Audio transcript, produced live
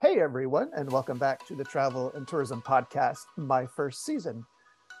Hey everyone, and welcome back to the Travel and Tourism Podcast, my first season.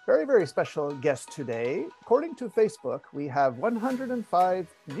 Very, very special guest today. According to Facebook, we have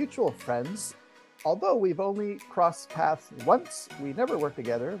 105 mutual friends. Although we've only crossed paths once, we never worked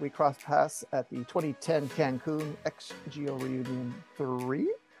together. We crossed paths at the 2010 Cancun Ex-Geo Reunion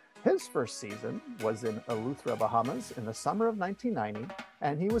 3. His first season was in Eleuthera, Bahamas in the summer of 1990,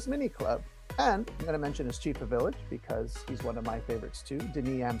 and he was Mini Club. And I'm going to mention his chief of village because he's one of my favorites too,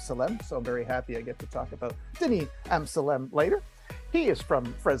 Denis Amsalem. So I'm very happy I get to talk about Denis Amsalem later. He is from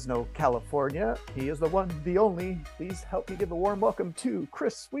Fresno, California. He is the one, the only. Please help me give a warm welcome to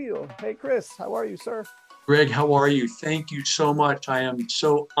Chris Wheel. Hey, Chris, how are you, sir? Greg, how are you? Thank you so much. I am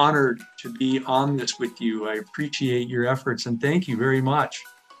so honored to be on this with you. I appreciate your efforts and thank you very much.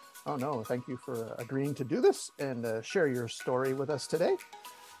 Oh, no, thank you for agreeing to do this and share your story with us today.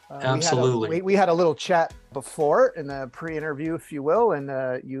 Absolutely. We had a little chat before in the pre-interview, if you will, and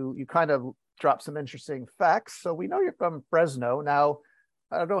you kind of dropped some interesting facts. So we know you're from Fresno. Now,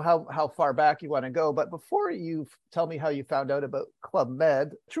 I don't know how far back you want to go, but before you tell me how you found out about Club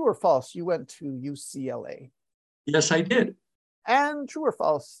Med, true or false, you went to UCLA? Yes, I did. And true or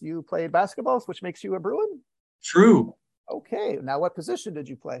false, you played basketball, which makes you a Bruin? True. Okay. Now, what position did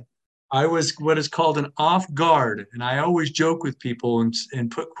you play? I was what is called an off guard, and I always joke with people and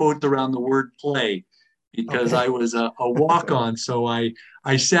put quotes around the word play because Okay. I was a walk-on. So I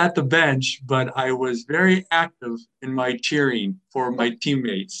sat the bench, but I was very active in my cheering for my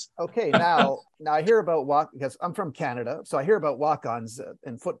teammates. Okay, now I hear about because I'm from Canada, so I hear about walk-ons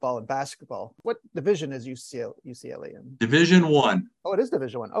in football and basketball. What division is UCLA in? Division One. Oh, it is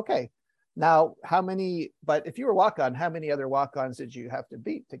Division One. Okay. Now, but if you were walk-on, how many other walk-ons did you have to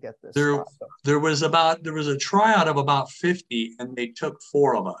beat to get this There, spot? there was a tryout of about 50, and they took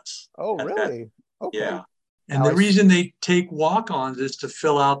four of us Oh, at that. really? Okay. Yeah. And Now the reason they take walk-ons is to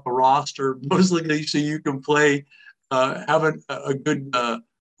fill out the roster, mostly so you can play, have a good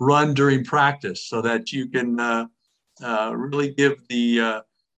run during practice, so that you can really give the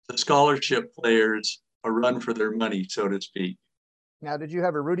scholarship players a run for their money, so to speak. Now, did you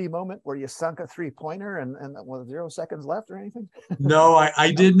have a Rudy moment where you sunk a three-pointer and with 0 seconds left or anything? No,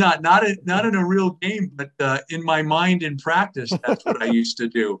 I No? did not in a real game, but in my mind in practice, that's what I used to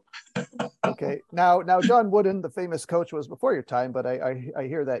do. Okay. Now, John Wooden, the famous coach, was before your time, but I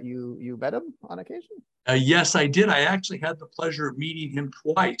hear that you met him on occasion. Yes, I did. I actually had the pleasure of meeting him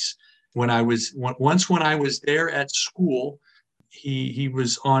twice. When I was there at school, he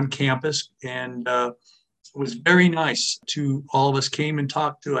was on campus and it was very nice to all of us. Came and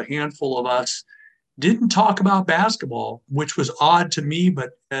talked to a handful of us. Didn't talk about basketball, which was odd to me, but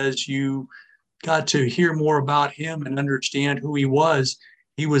as you got to hear more about him and understand who he was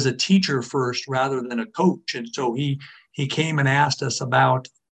a teacher first rather than a coach. And so he came and asked us about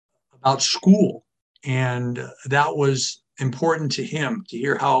school. And that was important to him to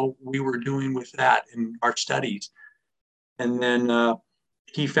hear how we were doing with that in our studies. And then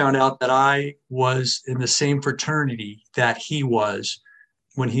he found out that I was in the same fraternity that he was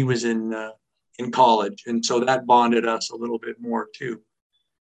when he was in college. And so that bonded us a little bit more too.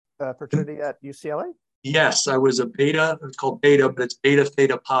 Fraternity at UCLA? Yes, I was a beta. It's called beta, but it's beta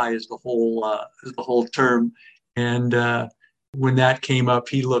theta pi is the whole term. And when that came up,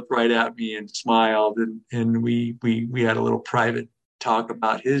 he looked right at me and smiled, and we had a little private talk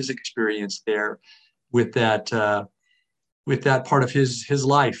about his experience there with that part of his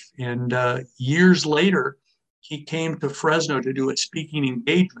life. And years later, he came to Fresno to do a speaking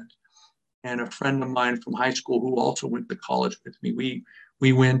engagement. And a friend of mine from high school who also went to college with me,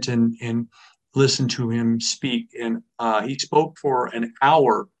 we went and listened to him speak. And he spoke for an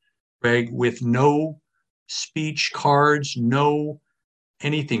hour, Greg, with no speech cards, no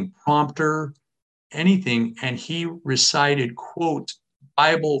anything, prompter, anything. And he recited quotes,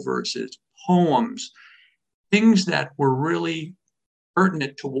 Bible verses, poems, things that were really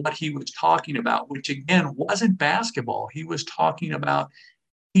pertinent to what he was talking about, which again wasn't basketball. He was talking about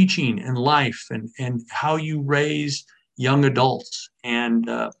teaching and life and how you raise young adults and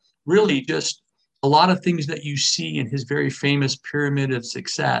really just a lot of things that you see in his very famous pyramid of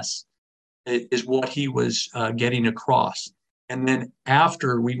success is what he was getting across. And then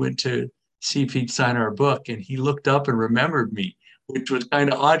after we went to see if he'd sign our book, and he looked up and remembered me, which was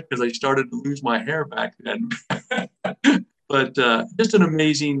kind of odd because I started to lose my hair back then. But just an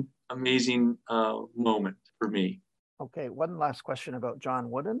amazing moment for me. Okay, one last question about John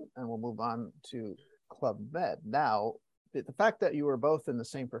Wooden, and we'll move on to Club Med. Now, the fact that you were both in the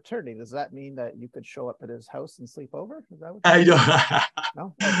same fraternity, does that mean that you could show up at his house and sleep over? Is that what I don't.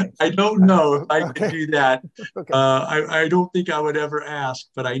 no? Okay. I don't know if I could Okay. do that. Okay. I don't think I would ever ask,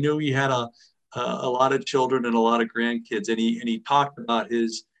 but I knew he had a lot of children and a lot of grandkids, and he talked about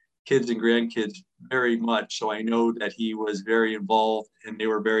his kids and grandkids very much. So I know that he was very involved, and they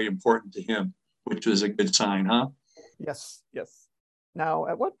were very important to him, which was a good sign, huh? Yes. Yes. Now,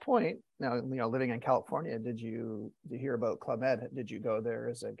 at what point, now, living in California, did you hear about Club Med? Did you go there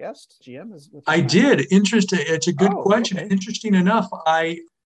as a guest? GM is with your I time? did. Interesting. It's a good Oh, question. okay. Interesting enough, I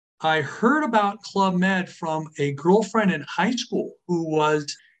heard about Club Med from a girlfriend in high school who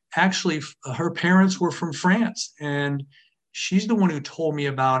was actually, her parents were from France, and she's the one who told me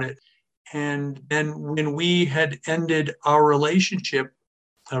about it. And then when we had ended our relationship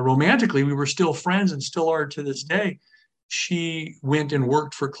romantically, we were still friends and still are to this day. She went and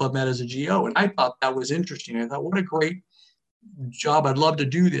worked for Club Med as a GO, and I thought that was interesting. I thought, what a great job! I'd love to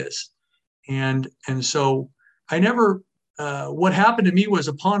do this. And so I never. What happened to me was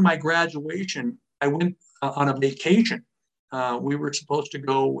upon my graduation, I went on a vacation. We were supposed to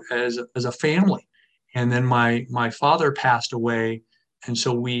go as a family, and then my father passed away, and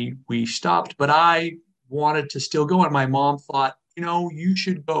so we stopped. But I wanted to still go, and my mom thought, you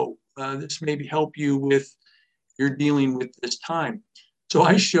should go. This maybe help you with your dealing with this time. So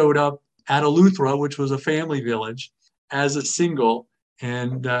I showed up at Eleuthera, which was a family village, as a single,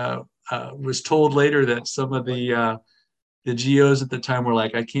 and was told later that some of the GOs at the time were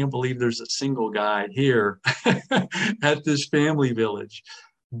like, I can't believe there's a single guy here at this family village.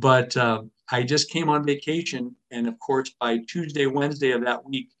 But I just came on vacation. And of course, by Tuesday, Wednesday of that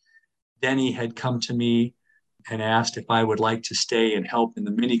week, Denny had come to me and asked if I would like to stay and help in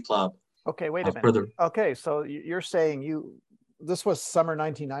the mini club. Okay, wait a minute. Further. Okay, so you're saying this was summer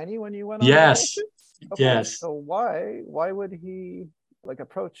 1990 when you went on Yes. vacation? Okay, Yes. so why would he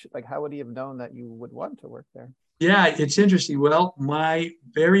approach, how would he have known that you would want to work there? Yeah, it's interesting. Well, my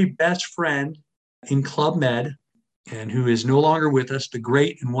very best friend in Club Med, and who is no longer with us, the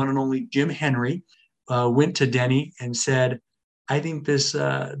great and one and only Jim Henry, went to Denny and said, I think this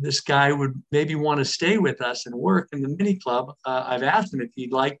guy would maybe want to stay with us and work in the mini club. I've asked him if he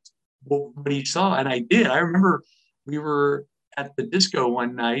liked what he saw, and I did. I remember we were at the disco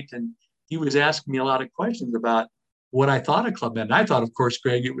one night, and he was asking me a lot of questions about what I thought of Club Med. And I thought, of course,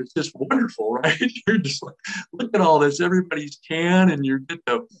 Greg, it was just wonderful, right? You're just like, look at all this. Everybody's tan, and you get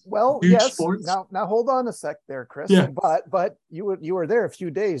the yes. sports. Now hold on a sec there, Chris. Yeah. But you were there a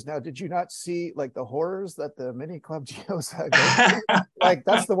few days. Now, did you not see the horrors that the mini club GOs go through?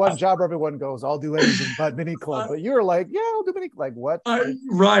 That's the one job everyone goes, I'll do anything but mini club. But you were like, yeah, I'll do mini. What?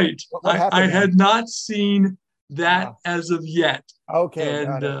 Right. What happened? I had not seen that as of yet. Okay.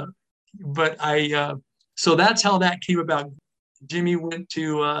 And but so that's how that came about. Jimmy went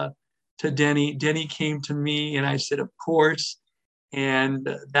to Denny. Denny came to me, and I said, of course. And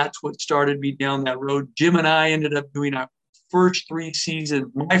that's what started me down that road. Jim and I ended up doing my first 3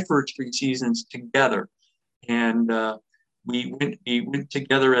 seasons together. And we went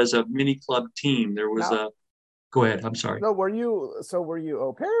together as a mini club team. There was go ahead. I'm sorry. No, were you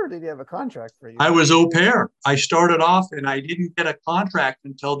au pair, or did you have a contract for you? I was au pair. I started off, and I didn't get a contract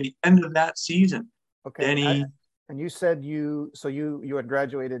until the end of that season. Okay. Denny, and you said you had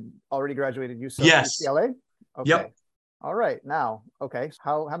already graduated UCLA? Yes. UCLA? Okay. Yep. All right. Now, okay.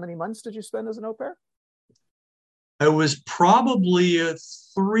 How many months did you spend as an au pair? I was probably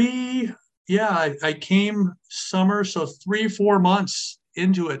 3. Yeah, I came summer, so 3-4 months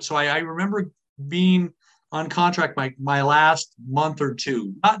into it. So I remember being on contract my last month or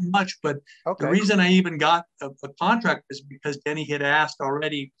 2. Not much, but the reason I even got a contract is because Denny had asked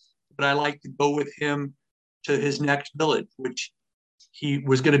already would I like to go with him to his next village, which he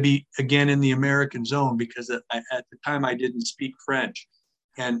was going to be again in the American zone, because at the time I didn't speak French,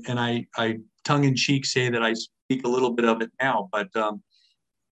 and I tongue in cheek say that I speak a little bit of it now, but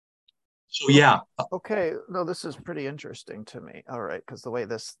so yeah. Okay, no, this is pretty interesting to me. All right, because the way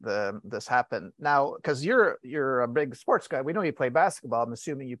this happened now, because you're a big sports guy. We know you play basketball. I'm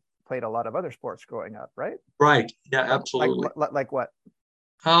assuming you played a lot of other sports growing up, right? Right. Yeah, absolutely. Like what?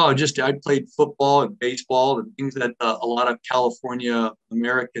 Oh, I played football and baseball and things that a lot of California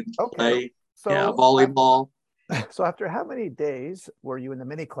Americans play. So, yeah, volleyball. So after how many days were you in the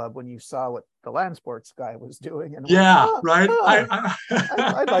mini club when you saw what the land sports guy was doing? And right.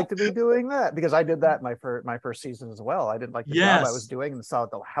 I'd like to be doing that, because I did that my first season as well. I didn't like the job I was doing and saw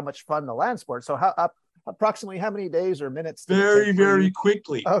how much fun the land sports. So approximately how many days or minutes? Very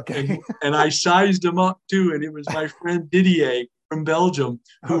quickly. Okay. And I sized him up too. And it was my friend Didier from Belgium,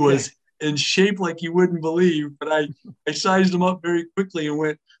 who was and shaped like you wouldn't believe. But I sized him up very quickly and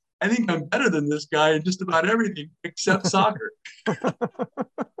went, I think I'm better than this guy in just about everything except soccer.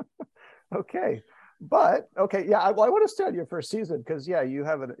 Okay. But okay, yeah, I want to start your first season because yeah, you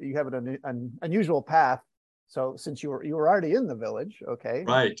have an unusual path. So since you were already in the village, okay,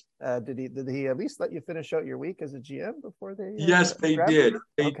 Right. did he at least let you finish out your week as a GM before they Yes, they grabbed did. you?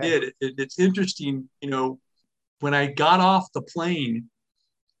 They Okay, did. It's interesting, when I got off the plane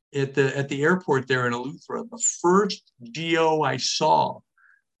at the airport there in Eleuthera, the first GO I saw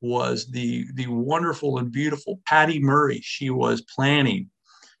was the wonderful and beautiful Patty Murray. She was planning,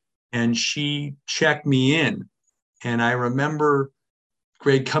 and she checked me in. And I remember,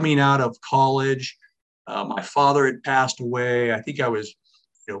 Greg, coming out of college. My father had passed away. I think I was,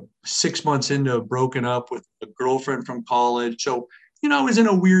 6 months into broken up with a girlfriend from college. So, I was in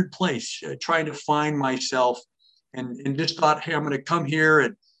a weird place, trying to find myself, and just thought, hey, I'm going to come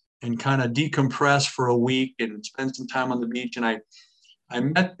here and kind of decompress for a week and spend some time on the beach. And I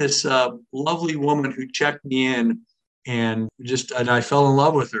met this lovely woman who checked me in, and I fell in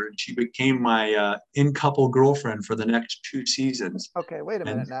love with her, and she became my in couple girlfriend for the next 2 seasons. okay. Wait a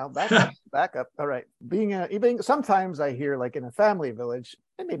And minute now. Back up. All right. Being sometimes I hear like in a family village,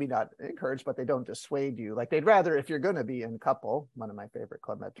 and maybe not encouraged, but they don't dissuade you. Like they'd rather if you're going to be in couple. One of my favorite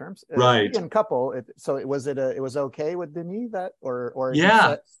Club Med terms. right, In couple. So it was okay with Denis that or he yeah,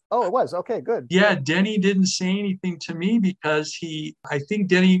 said, oh, it was okay. Good. yeah. Good. Denny didn't say anything to me because I think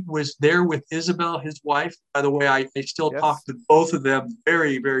Denny was there with Isabel, his wife. By the way, I still talk Yes. to both of them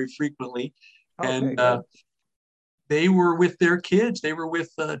very, very frequently, Okay. and Good. they were with their kids. They were with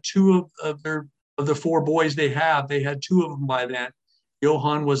two of the four boys they have. They had two of them by then.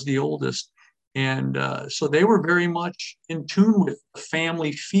 Johan was the oldest, and so they were very much in tune with the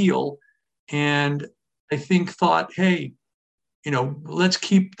family feel. And I think thought, hey, let's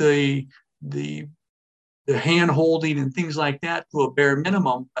keep the the hand holding and things like that to a bare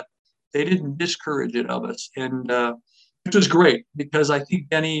minimum, but they didn't discourage it of us, and which was great because I think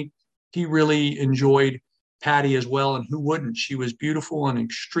Benny, he really enjoyed Patty as well, and who wouldn't? She was beautiful and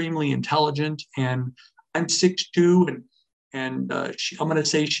extremely intelligent, and I'm 6'2", I'm going to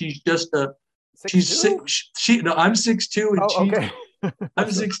say she's just a Six she's six. two. She no, I'm 6'2", and Oh, okay. I'm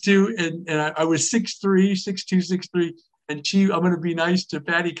 6'2", and I was 6'3", 6'2", 6'3", and I'm going to be nice to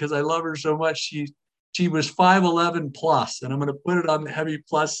Patty because I love her so much. She was 5'11" plus, and I'm going to put it on the heavy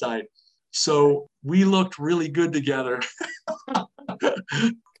plus side. So we looked really good together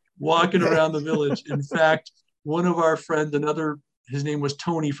walking Okay. around the village. In fact, one of our friends, his name was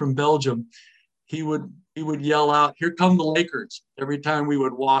Tony from Belgium, he would yell out, "Here come the Lakers," every time we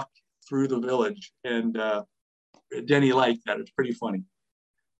would walk through the village. And Denny liked that. It's pretty funny.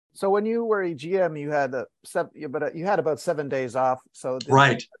 So when you were a GM, you had about 7 days off. So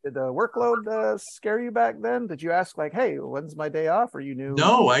Right. did the workload scare you back then? Did you ask like, "Hey, when's my day off?" Or you knew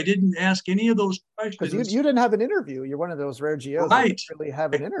No, I didn't ask any of those because you questions. didn't have an interview. You're one of those rare GOs that Right. didn't really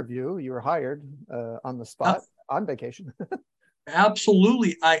have an interview. You were hired on the spot Ab- on vacation.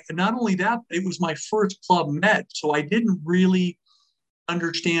 Absolutely. I not only that, but it was my first Club Med, so I didn't really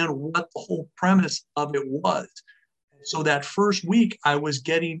understand what the whole premise of it was. So that first week, I was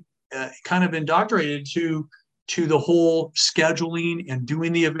getting kind of indoctrinated to the whole scheduling and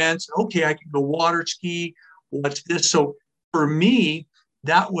doing the events. Okay, I can go water ski. What's this? So for me,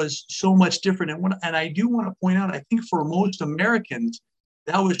 that was so much different. And I do want to point out, I think for most Americans,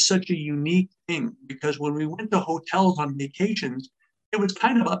 that was such a unique thing because when we went to hotels on vacations, it was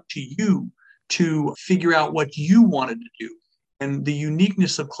kind of up to you to figure out what you wanted to do. And the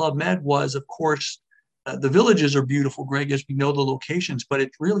uniqueness of Club Med was, of course, the villages are beautiful, Greg, as we know the locations, but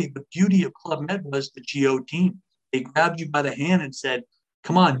it's really the beauty of Club Med was the GO team. They grabbed you by the hand and said,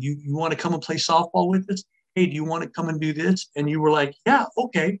 come on, you want to come and play softball with us? Hey, do you want to come and do this? And you were like, yeah,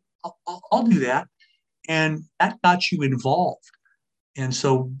 okay, I'll do that. And that got you involved. And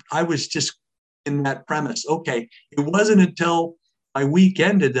so I was just in that premise. Okay, it wasn't until my week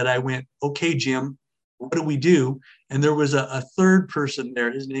ended that I went, okay, Jim, what do we do? And there was a third person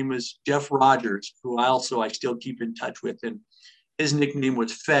there. His name was Jeff Rogers, who I still keep in touch with. And his nickname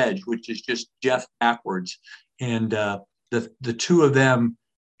was Fedge, which is just Jeff backwards. And the two of them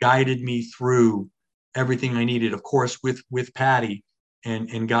guided me through everything I needed, of course, with Patty,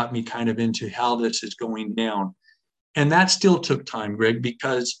 and got me kind of into how this is going down. And that still took time, Greg,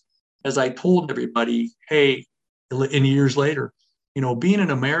 because as I told everybody, hey, in years later, being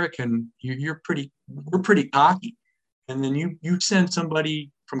an American, we're pretty cocky. And then you send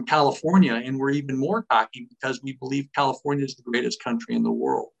somebody from California, and we're even more cocky because we believe California is the greatest country in the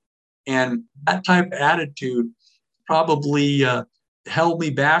world. And that type of attitude probably held me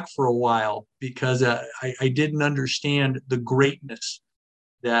back for a while because I didn't understand the greatness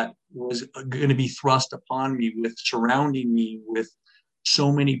that was going to be thrust upon me with surrounding me with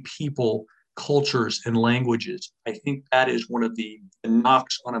so many people, cultures, and languages. I think that is one of the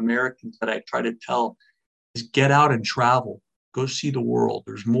knocks on Americans that I try to tell is get out and travel, go see the world.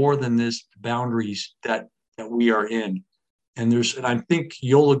 There's more than this boundaries that we are in. And I think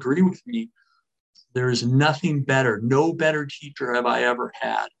you'll agree with me, there is nothing better, no better teacher have I ever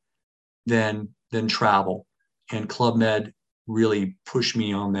had than travel. And Club Med really pushed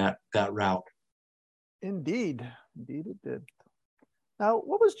me on that route. Indeed. Indeed it did. Now,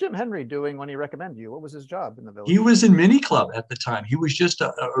 what was Jim Henry doing when he recommended you? What was his job in the village? He was in mini club at the time. He was just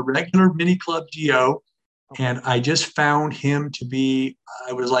a regular mini club GO. Okay. And I just found him to be,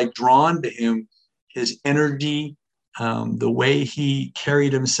 I was like drawn to him, his energy, the way he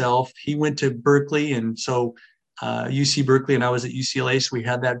carried himself. He went to Berkeley, and so UC Berkeley, and I was at UCLA, so we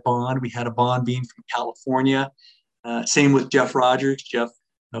had that bond. We had a bond being from California. Same with Jeff Rogers. Jeff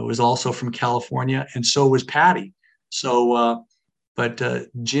was also from California, and so was Patty. So, but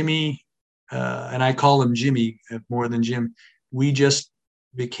Jimmy, and I call him Jimmy more than Jim, we just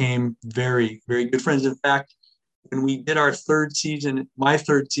became very, very good friends. In fact, when we did our third season, my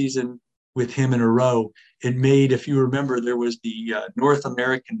third season with him in a row, it made, if you remember, there was the North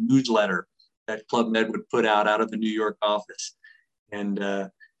American newsletter that Club Med would put out of the New York office. And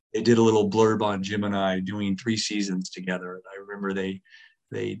they did a little blurb on Jim and I doing 3 seasons together. And I remember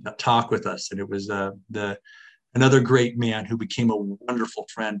they talked with us, and it was another great man who became a wonderful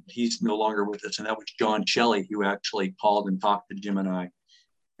friend. He's no longer with us, and that was John Shelley, who actually called and talked to Jim and I.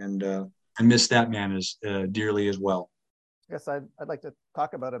 And I miss that man as dearly as well. Yes, I'd like to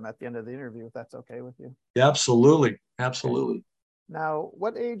talk about him at the end of the interview, if that's okay with you. Yeah, absolutely. Absolutely. Okay. Now,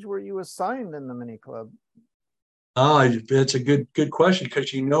 what age were you assigned in the mini club? Oh, that's a good question,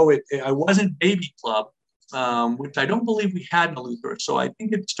 because I wasn't baby club, which I don't believe we had in Eleuthera. So I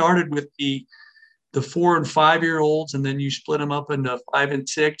think it started with the 4 and 5 year olds, and then you split them up into 5 and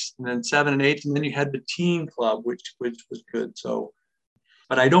 6, and then 7 and 8, and then you had the teen club, which was good. So,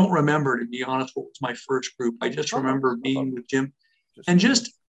 but I don't remember, to be honest, what was my first group. I just remember being with Jim, and just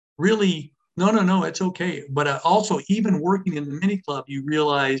really, no, it's okay. But also, even working in the mini club, you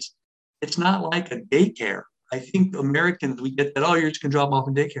realize it's not like a daycare. I think Americans, we get that, oh, you're just gonna drop them off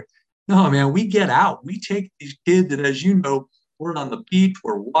in daycare. No, man, we get out. We take these kids, and as you know, we're on the beach,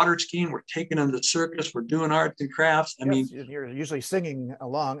 we're water skiing, we're taking them to the circus, we're doing arts and crafts. I mean, you're usually singing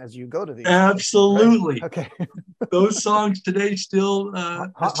along as you go to these. Absolutely. Right? Okay. Those songs today still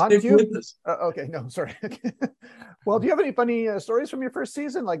stick with us. Okay, no, sorry. Well, do you have any funny stories from your first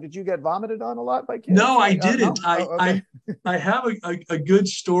season? Like, did you get vomited on a lot by kids? No, I didn't. No? Okay. I have a good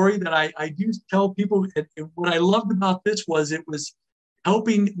story that I do tell people. What I loved about this was it was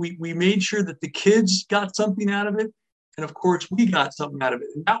helping. We made sure that the kids got something out of it. And of course, we got something out of it.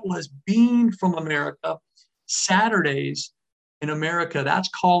 And that was being from America. Saturdays in America, that's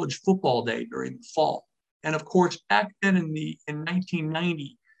college football day during the fall. And of course, back then in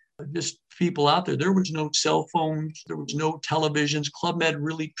 1990, just people out there was no cell phones, there was no televisions. Club Med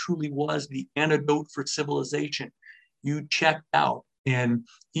really truly was the antidote for civilization. You checked out. And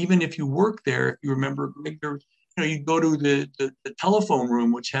even if you worked there, if you remember, you'd go to the telephone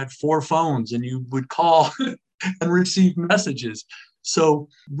room, which had 4 phones, and you would call and receive messages. So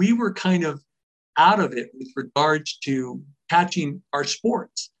we were kind of out of it with regards to catching our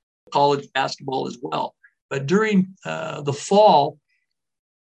sports, college basketball as well. But during the fall,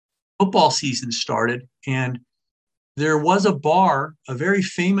 football season started, and there was a bar, a very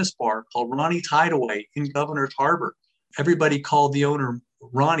famous bar called Ronnie's Hideaway in Governor's Harbor. Everybody called the owner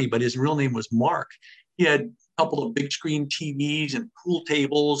Ronnie, but his real name was Mark. He had a couple of big screen TVs and pool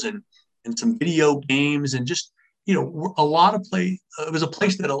tables and some video games, and just, a lot of play. It was a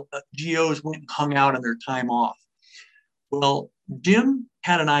place that GOs went and hung out on their time off. Well, Jim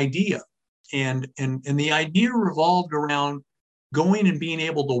had an idea, and the idea revolved around going and being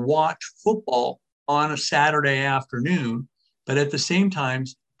able to watch football on a Saturday afternoon, but at the same time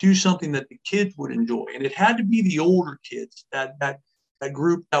do something that the kids would enjoy. And it had to be the older kids, that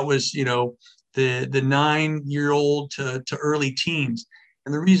group that was, the 9-year-old to early teens.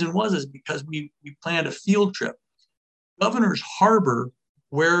 And the reason is because we planned a field trip. Governor's Harbor,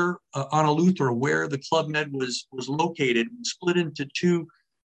 where on Eleuthera, where the Club Med was located, split into two.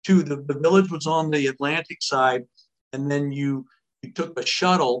 The village was on the Atlantic side, and then you took a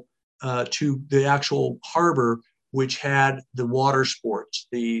shuttle to the actual harbor, which had the water sports,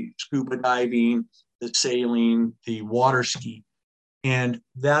 the scuba diving, the sailing, the water ski. And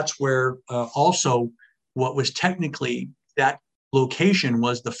that's where also what was technically that location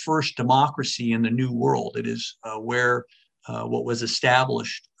was the first democracy in the New World. It is where what was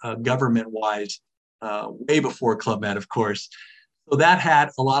established government-wise way before Club Med, of course. So that had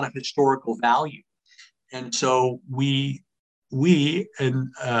a lot of historical value. And so I'm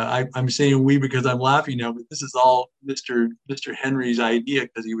saying we because I'm laughing now, but this is all Mr. Henry's idea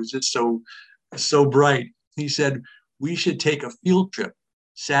because he was just so bright. He said, we should take a field trip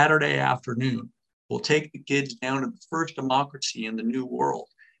Saturday afternoon. We'll take the kids down to the first democracy in the New World,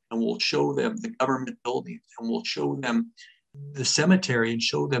 and we'll show them the government buildings, and we'll show them the cemetery, and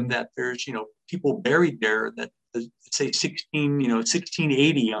show them that there's, people buried there that say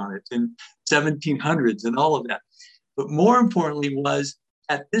 1680 on it and 1700s and all of that. But more importantly was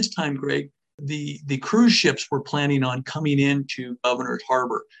at this time, Greg, the cruise ships were planning on coming into Governor's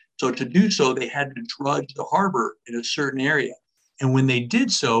Harbor. So to do so, they had to drudge the harbor in a certain area. And when they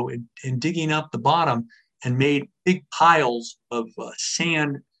did so, in digging up the bottom and made big piles of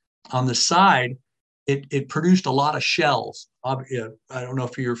sand on the side, it produced a lot of shells. I don't know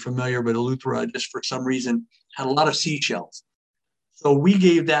if you're familiar, but Eleuthera, just for some reason, had a lot of seashells. So we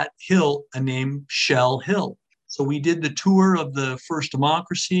gave that hill a name, Shell Hill. So we did the tour of the first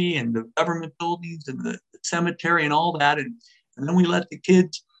democracy and the government buildings and the cemetery and all that. And then we let the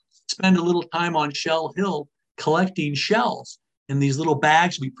kids spend a little time on Shell Hill collecting shells in these little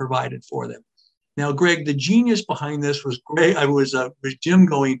bags we provided for them. Now, Greg, the genius behind this was great. Was Jim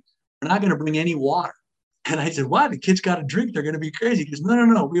going, we're not going to bring any water. And I said, why? The kids got to drink. They're going to be crazy. He goes,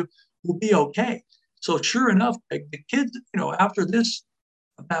 no, we'll be okay. So sure enough, Greg, the kids, after this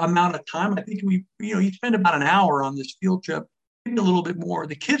amount of time, I think you spend about an hour on this field trip, maybe a little bit more.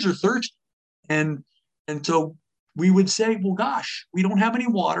 The kids are thirsty. And so we would say, well, gosh, we don't have any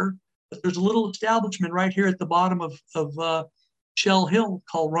water, but there's a little establishment right here at the bottom of Shell Hill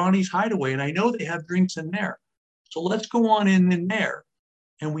called Ronnie's Hideaway. And I know they have drinks in there. So let's go on in there.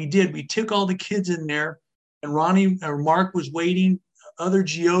 And we did. We took all the kids in there, and Mark was waiting. Other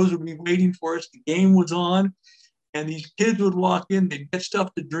GOs would be waiting for us. The game was on, and these kids would walk in. They'd get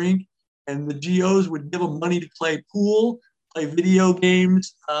stuff to drink, and the GOs would give them money to play pool, play video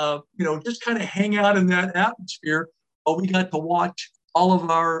games, just kind of hang out in that atmosphere while we got to watch all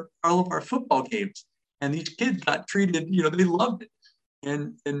of our football games. And these kids got treated, they loved it.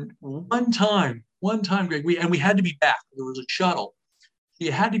 And one time, Greg, we had to be back. There was a shuttle.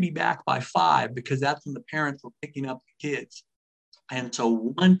 You had to be back by 5 because that's when the parents were picking up the kids. And so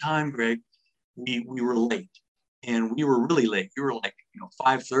one time, Greg, we were late, and we were really late. We were like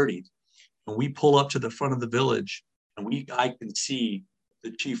 5:30, and we pull up to the front of the village, and I can see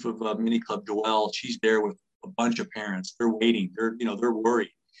the chief of Mini Club, Joelle. She's there with a bunch of parents. They're waiting. They're worried.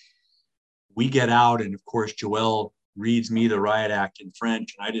 We get out, and of course, Joelle reads me the riot act in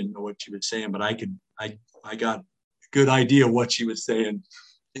French, and I didn't know what she was saying, but I got good idea what she was saying.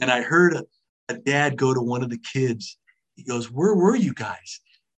 And I heard a dad go to one of the kids. He goes, where were you guys?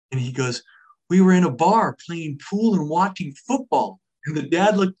 And he goes, we were in a bar playing pool and watching football. And the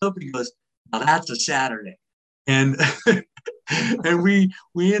dad looked up and he goes, now that's a Saturday. And and we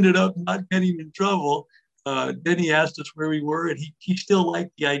ended up not getting in trouble. Then he asked us where we were, and he still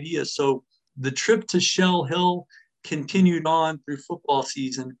liked the idea. So the trip to Shell Hill continued on through football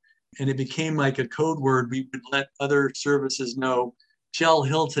season. And it became like a code word. We would let other services know Shell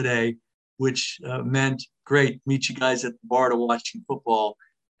Hill today, which meant, great, meet you guys at the bar to watch some football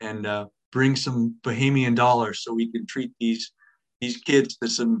and bring some Bahamian dollars so we can treat these kids to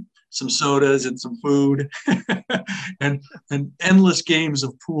some sodas and some food and endless games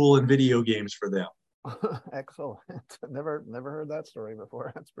of pool and video games for them. Excellent. Never heard that story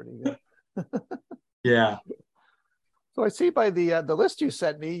before. That's pretty good. Yeah. So I see by the list you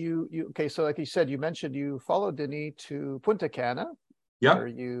sent me, you okay. So like you said, you mentioned you followed Denis to Punta Cana, where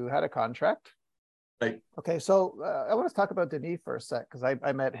you had a contract. Right. Okay, so I want to talk about Denis for a sec because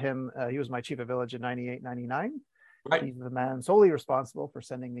I met him. He was my chief of village in 98, 99. Right. He's the man solely responsible for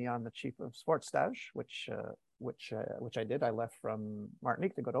sending me on the chief of sports stage, which I did. I left from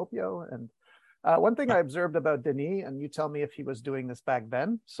Martinique to go to Opio, and one thing I observed about Denis, and you tell me if he was doing this back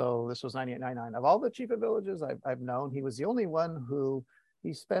then, so this was 98, 99. Of all the chief of villages I've known, he was the only one who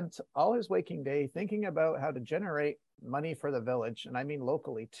he spent all his waking day thinking about how to generate money for the village. And I mean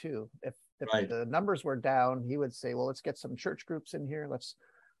locally too. If right. the numbers were down, he would say, well, let's get some church groups in here.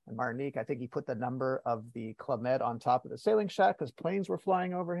 In Martinique, I think he put the number of the Club Med on top of the sailing shack because planes were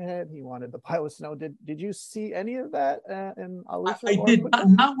flying overhead. He wanted the pile of snow. Did you see any of that in Eleuthera? I did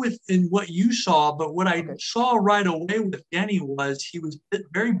not within what you saw, but what I saw right away with Denny was he was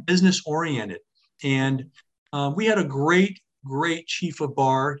very business oriented, and we had a great chief of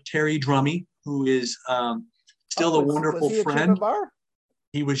bar, Terry Drummy, who is still a wonderful was he friend. Chief of bar?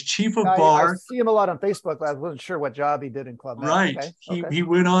 He was chief of I bar. see him a lot on Facebook, but I wasn't sure what job he did in Club Med. Right. Okay. He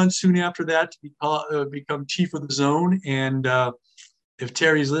went on soon after that to become chief of the zone. And if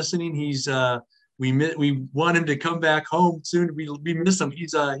Terry's listening, we want him to come back home soon. We miss him.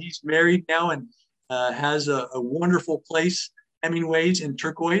 He's married now and has a wonderful place, Hemingway's in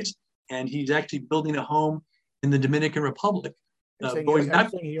Turquoise, and he's actually building a home in the Dominican Republic. Going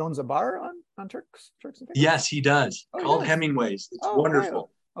back, he owns a bar on Turks and Caicos? Yes, he does. Called Hemingway's. It's wonderful.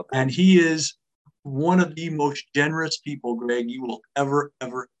 Okay. And he is one of the most generous people, Greg, you will ever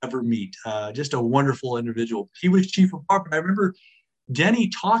meet. Just a wonderful individual. He was chief of bar, but I remember Denny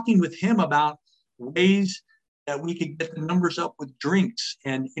talking with him about ways that we could get the numbers up with drinks.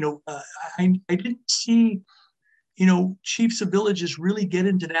 And, I didn't see, chiefs of villages really get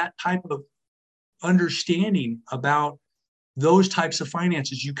into that type of understanding about those types of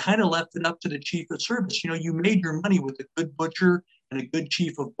finances. You kind of left it up to the chief of service. You made your money with a good butcher and a good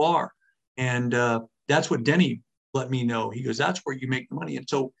chief of bar. And that's what Denny let me know. He goes, that's where you make the money. And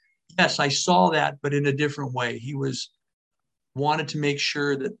so, yes, I saw that, but in a different way. He wanted to make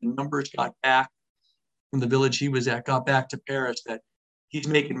sure that the numbers got back from the village he was at, got back to Paris, that he's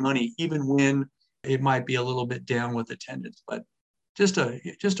making money, even when it might be a little bit down with attendance. But just a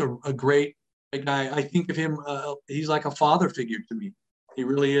great guy. I think of him, he's like a father figure to me. He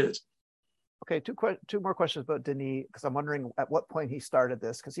really is. Okay, two more questions about Denis, because I'm wondering at what point he started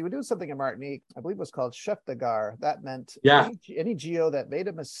this, because he would do something in Martinique, I believe it was called chef de gare. That meant any GO that made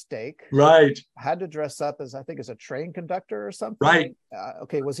a mistake had to dress up as a train conductor or something. Right.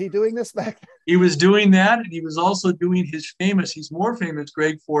 Okay, was he doing this back then? He was doing that, and he was also doing he's more famous,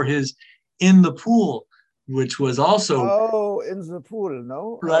 Greg, for his In the Pool, which was also in the pool,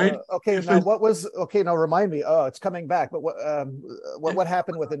 no? Right. Now remind me. Oh, it's coming back. But what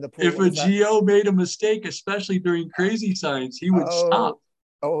happened within the pool? If a GO made a mistake, especially during Crazy Signs, he would stop.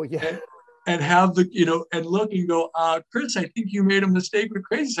 Oh yeah. And have and look and go, Chris, I think you made a mistake with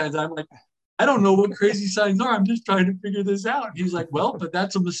Crazy Signs. I'm like, I don't know what Crazy Signs are. I'm just trying to figure this out. He's like, well, but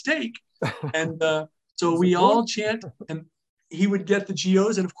that's a mistake. And so we all chant, and he would get the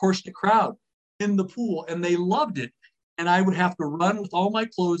GOs and of course the crowd in the pool, and they loved it. And I would have to run with all my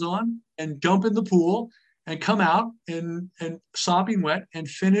clothes on and jump in the pool and come out and sopping wet and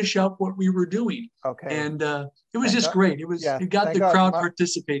finish up what we were doing. Okay. And it was just great. It got the crowd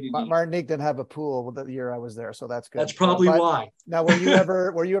participating. Martinique didn't have a pool the year I was there, so that's good. That's probably why. Now, were you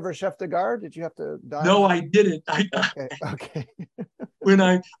ever chef de gare? Did you have to dive? No, I didn't. Okay. When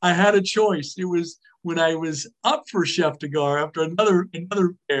I had a choice, it was when I was up for chef de gare after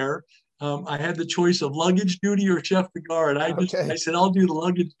another pair. I had the choice of luggage duty or chef de gare, and I said, I'll do the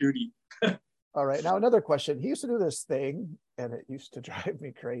luggage duty. All right. Now, another question. He used to do this thing, and it used to drive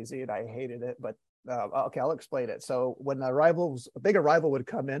me crazy, and I hated it. But okay, I'll explain it. So when a big arrival would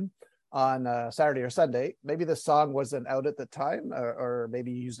come in on Saturday or Sunday, maybe the song wasn't out at the time, or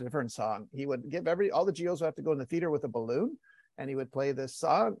maybe he used a different song. He would give all the GOs would have to go in the theater with a balloon, and he would play this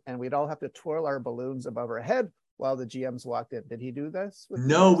song, and we'd all have to twirl our balloons above our head while the GMs walked in. Did he do this?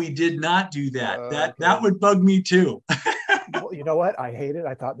 No, we did not do that. That would bug me too. Well, you know what? I hate it.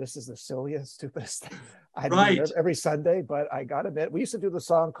 I thought this is the silliest, stupidest thing. I do it every Sunday, but I got to admit, we used to do the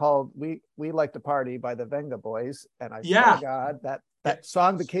song called "We Like to Party" by the Venga Boys, and I swear to God that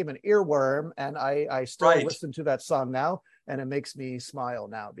song became an earworm, and I still listen to that song now, and it makes me smile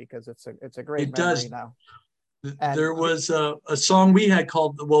now because it's a great memory now. And there was a song we had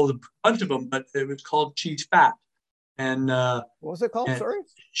called, a bunch of them, but it was called "She's Fat." And what was it called? Sorry,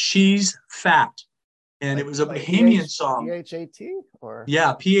 "She's Fat." And it was a Bahamian song. PHAT or?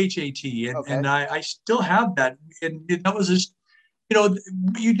 Yeah, PHAT. And I still have that. And that was just, what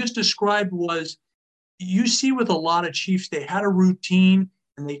you just described was, you see with a lot of chiefs, they had a routine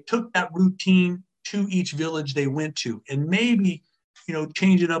and they took that routine to each village they went to and maybe,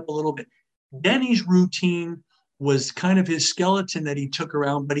 change it up a little bit. Denny's routine was kind of his skeleton that he took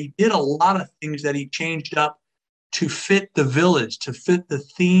around, but he did a lot of things that he changed up to fit the village, to fit the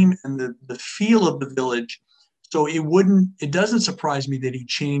theme and the feel of the village. So it doesn't surprise me that he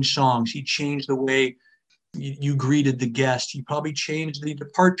changed songs. He changed the way you greeted the guest. He probably changed the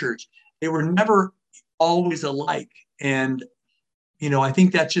departures. They were never always alike. And, I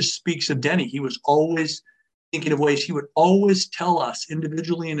think that just speaks of Denny. He was always thinking of ways. He would always tell us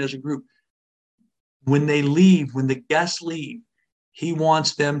individually and as a group, when the guests leave, he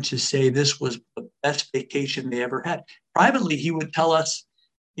wants them to say this was the best vacation they ever had. Privately, he would tell us,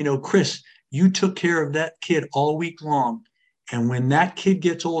 Chris, you took care of that kid all week long. And when that kid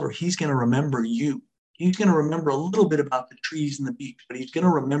gets older, he's going to remember you. He's going to remember a little bit about the trees and the beach, but he's going to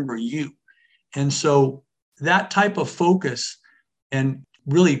remember you. And so that type of focus and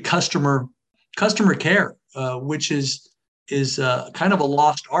really customer care, which is kind of a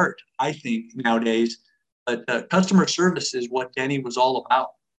lost art, I think, nowadays. But customer service is what Denny was all about.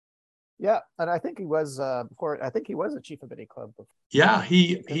 Yeah, and I think he was before. I think he was a chief of any club before. Yeah,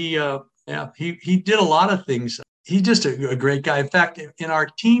 he did a lot of things. He's just a great guy. In fact, in our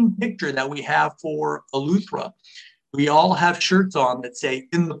team picture that we have for Eleuthera, we all have shirts on that say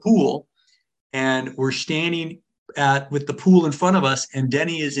 "in the pool," and we're standing with the pool in front of us, and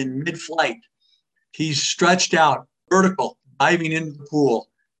Denny is in mid-flight. He's stretched out, vertical, diving into the pool,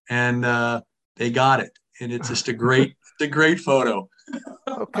 and they got it. And it's just a great photo.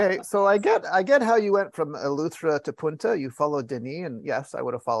 Okay, so I get how you went from Eleuthera to Punta. You followed Denis, and yes, I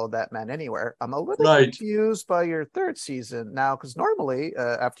would have followed that man anywhere. I'm a little confused by your third season now, because normally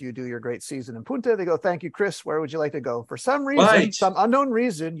after you do your great season in Punta, they go, "Thank you, Chris. Where would you like to go?" For some reason, some unknown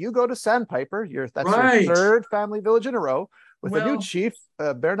reason, you go to Sandpiper. That's your third family village in a row with a new chief,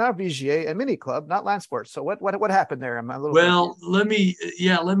 Bernard Vigier, and mini club, not land sports. So what happened there? I'm a little confused.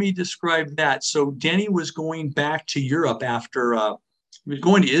 Let me describe that. So Denny was going back to Europe after. He was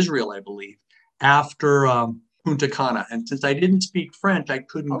going to Israel, I believe, after Punta Cana. And since I didn't speak French, I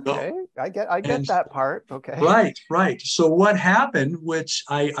couldn't go. Okay, I get that part. Okay. Right. So what happened, which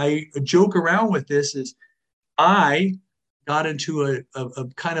I joke around with this, is I got into a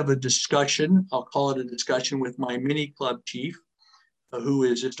kind of a discussion. I'll call it a discussion with my mini club chief, who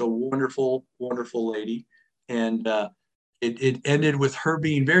is just a wonderful, wonderful lady. And it ended with her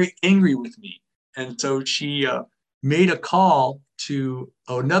being very angry with me. And so she made a call to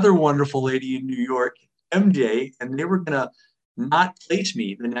another wonderful lady in New York, MJ, and they were going to not place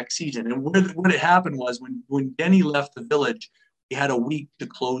me the next season. And what had happened was when Denny left the village, we had a week to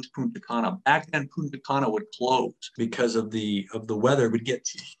close Punta Cana. Back then, Punta Cana would close because of the weather. It would get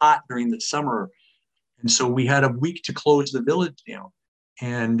too hot during the summer. And so we had a week to close the village down.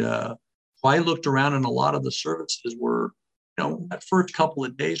 And I looked around, and a lot of the services were, that first couple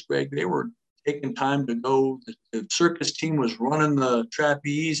of days, Greg, they were taking time to go. The circus team was running the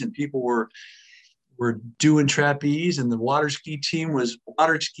trapeze, and people were doing trapeze, and the water ski team was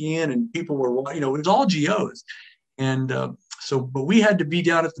water skiing, and people were, it was all GOs. And but we had to be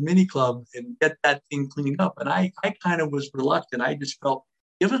down at the mini club and get that thing cleaned up. And I kind of was reluctant. I just felt,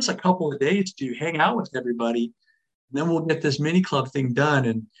 give us a couple of days to hang out with everybody, and then we'll get this mini club thing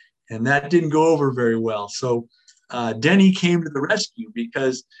done. And that didn't go over very well. So Denny came to the rescue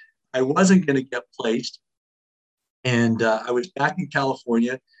because I wasn't going to get placed. And I was back in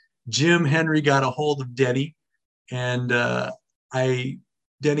California. Jim Henry got a hold of Denny, and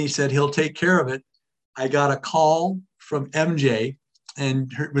Denny said he'll take care of it. I got a call from MJ,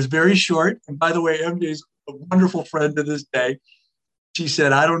 and it was very short. And by the way, MJ is a wonderful friend to this day. She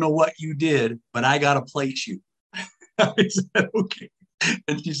said, "I don't know what you did, but I got to place you." I said, "Okay."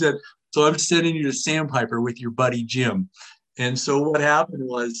 And she said, "So I'm sending you to Sandpiper with your buddy Jim." And so what happened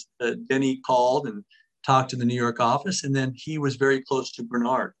was Denny called and talked to the New York office, and then he was very close to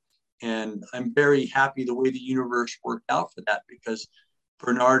Bernard. And I'm very happy the way the universe worked out for that, because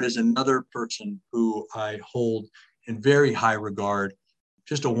Bernard is another person who I hold in very high regard.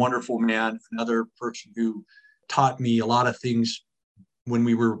 Just a wonderful man, another person who taught me a lot of things when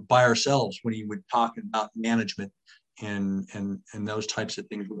we were by ourselves, when he would talk about management and those types of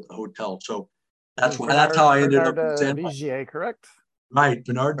things with the hotel. So that's how I ended up in Sandpiper. Vigier, correct? Right,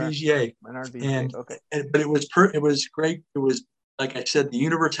 Bernard Vigier. Bernard Vigier. Okay. But it was great. It was, like I said, the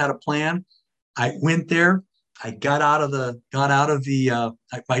universe had a plan. I went there. I got out of the.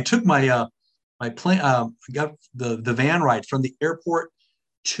 I took my plane. I got the van ride from the airport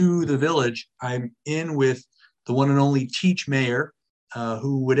to the village. I'm in with the one and only Teach Mayer,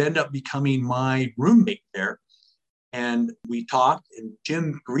 who would end up becoming my roommate there. And we talked, and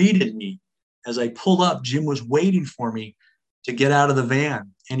Jim greeted me. As I pulled up, Jim was waiting for me to get out of the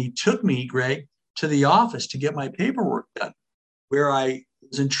van. And he took me, Greg, to the office to get my paperwork done, where I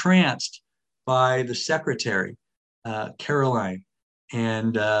was entranced by the secretary, Caroline.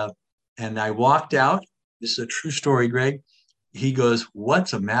 And I walked out. This is a true story, Greg. He goes,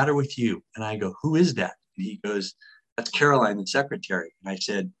 "What's the matter with you?" And I go, "Who is that?" And he goes, "That's Caroline, the secretary." And I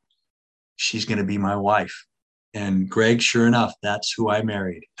said, "She's going to be my wife." And Greg, sure enough, that's who I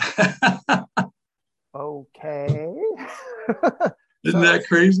married. Okay. Isn't that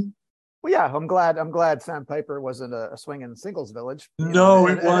crazy? Well, yeah, I'm glad Sandpiper wasn't a swinging singles village. No,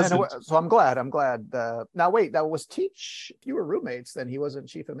 it wasn't. So I'm glad. Now, wait, that was Teach. If you were roommates, then he wasn't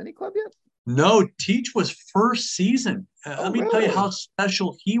chief of mini club yet? No, Teach was first season. Let me tell you how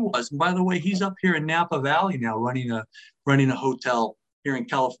special he was. And by the way, he's up here in Napa Valley now running a hotel here in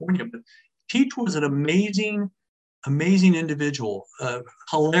California. But Teach was an amazing individual,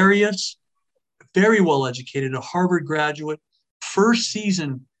 hilarious, very well educated, a Harvard graduate, first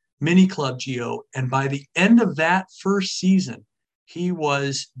season mini club Geo. And by the end of that first season, he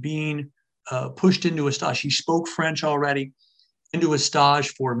was being pushed into a stage. He spoke French already, into a stage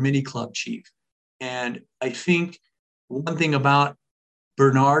for mini club chief. And I think one thing about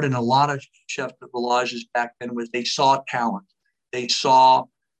Bernard and a lot of chefs de villages back then was they saw talent. They saw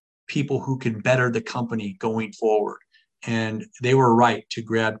people who can better the company going forward. And they were right to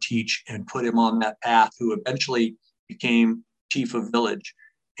grab Teach and put him on that path, who eventually became chief of village.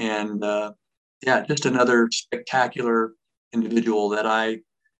 And just another spectacular individual that I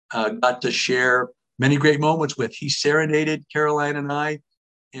got to share many great moments with. He serenaded Caroline and I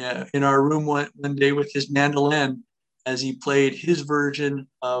in our room one day with his mandolin as he played his version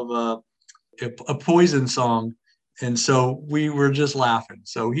of a Poison song. And so we were just laughing.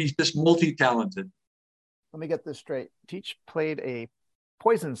 So he's just multi-talented. Let me get this straight. Teach played a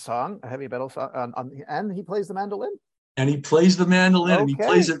Poison song, a heavy metal song, and he plays the mandolin? And he plays the mandolin, okay. And he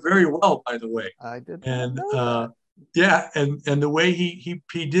plays it very well, by the way. I did and not know that. Yeah, and the way he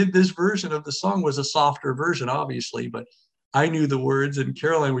did this version of the song was a softer version, obviously, but I knew the words, and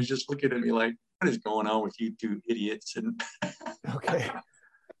Caroline was just looking at me like, what is going on with you two idiots? And okay.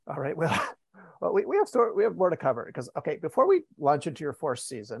 All right. Well, we have more to cover because, okay, before we launch into your fourth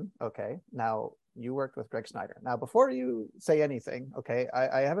season, okay, now you worked with Greg Snyder. Now, before you say anything, okay,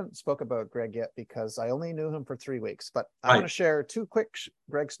 I haven't spoke about Greg yet because I only knew him for 3 weeks, but I want to share 2 quick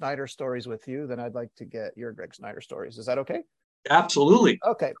Greg Snyder stories with you. Then I'd like to get your Greg Snyder stories. Is that okay? Absolutely.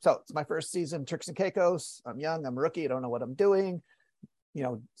 Okay. So it's my first season, Turks and Caicos. I'm young, I'm a rookie. I don't know what I'm doing. You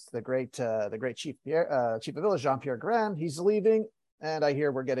know, it's the great chief of village, Jean-Pierre Grand, he's leaving. And I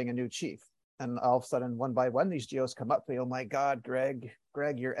hear we're getting a new chief. And all of a sudden, one by one, these geos come up to me. Oh my God, Greg,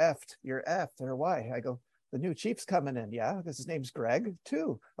 you're effed. You're effed. Or why? I go, the new chief's coming in. Yeah, because his name's Greg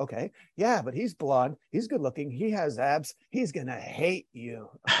too. Okay. Yeah, but he's blonde. He's good looking. He has abs. He's going to hate you.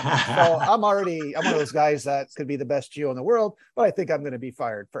 So I'm one of those guys that could be the best geo in the world, but I think I'm going to be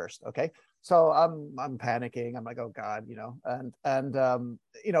fired first. Okay. So I'm panicking. I'm like, oh God, you know, and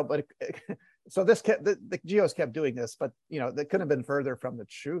you know, but so this kept, the geos kept doing this, but you know, that couldn't have been further from the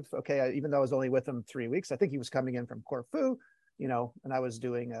truth. Okay. Even though I was only with him 3 weeks, I think he was coming in from Corfu, you know, and I was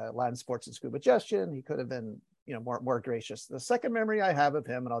doing land sports and scuba gestion. He could have been, you know, more gracious. The second memory I have of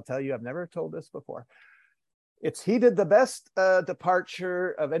him, and I'll tell you, I've never told this before. He did the best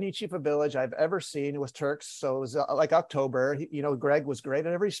departure of any chief of village I've ever seen. It was Turks. So it was like October. You know, Greg was great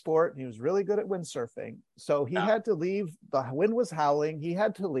at every sport. And he was really good at windsurfing. So he had to leave. The wind was howling. He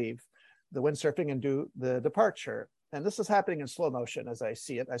had to leave the windsurfing and do the departure. And this is happening in slow motion as I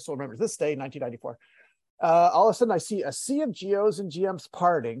see it. I still remember this day, 1994. All of a sudden I see a sea of geos and GMs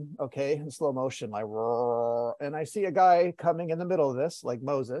parting, okay, in slow motion, like, and I see a guy coming in the middle of this, like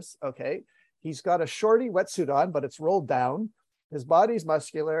Moses, okay. He's got a shorty wetsuit on, but it's rolled down. His body's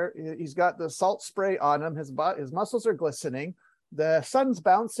muscular. He's got the salt spray on him. His muscles are glistening. The sun's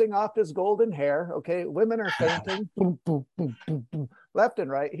bouncing off his golden hair. Okay, women are fainting, boom, boom, boom, boom, boom, left and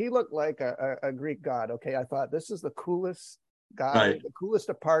right. He looked like a Greek god. Okay, I thought this is the coolest guy, the coolest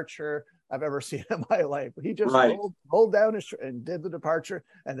departure I've ever seen in my life. He just rolled down and did the departure,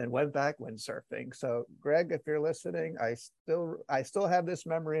 and then went back windsurfing. So, Greg, if you're listening, I still have this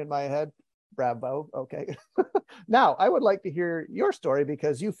memory in my head. Bravo. Okay. Now, I would like to hear your story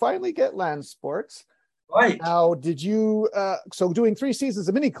because you finally get land sports. Right. Now, did you, so doing 3 seasons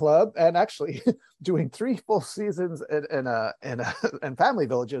of mini club and actually doing 3 full seasons in family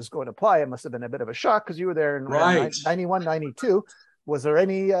villages going to apply, it must have been a bit of a shock because you were there in 91, 92. Was there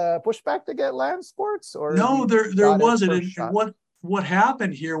any pushback to get land sports? Or no, there wasn't. And what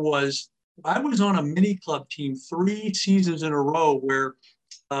happened here was I was on a mini club team 3 seasons in a row where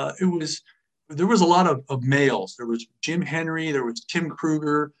there was a lot of males. There was Jim Henry, there was Tim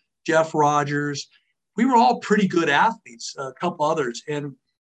Kruger, Jeff Rogers. We were all pretty good athletes, a couple others. And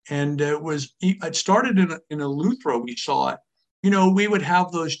it started in Eleuthero, we saw it. You know, we would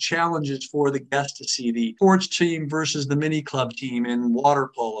have those challenges for the guests to see, the sports team versus the mini club team in water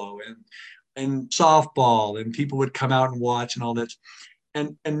polo and softball, and people would come out and watch and all this.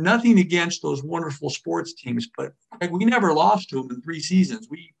 And nothing against those wonderful sports teams, but we never lost to them in 3 seasons.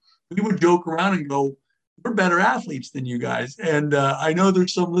 We would joke around and go, we're better athletes than you guys. And I know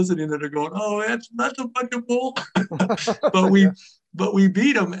there's some listening that are going, oh, that's a bunch of bull. but we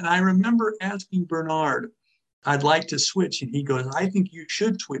beat them. And I remember asking Bernard, I'd like to switch. And he goes, I think you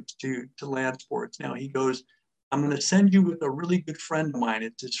should switch to land sports. Now he goes, I'm going to send you with a really good friend of mine.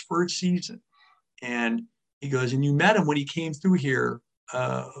 It's his first season. And he goes, and you met him when he came through here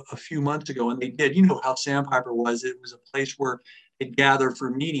a few months ago, and they did. You know how Sandpiper was. It was a place where it gathered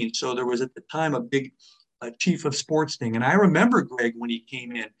for meetings. So there was at the time a big chief of sports thing. And I remember Greg when he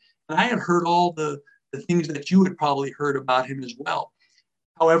came in, and I had heard all the things that you had probably heard about him as well.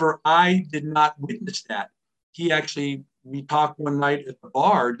 However, I did not witness that. He actually, we talked one night at the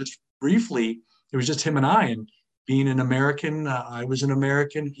bar, just briefly. It was just him and I. And being an American, I was an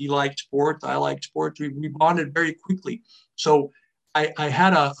American. He liked sports. I liked sports. We bonded very quickly. So I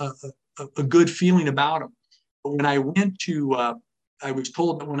had a good feeling about him. But when I went to, I was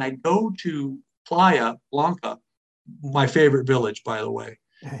told that when I go to Playa Blanca, my favorite village, by the way,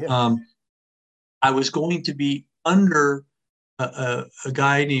 Yeah. I was going to be under a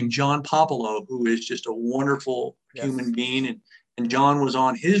guy named John Popolo, who is just a wonderful human Yes. being. And John was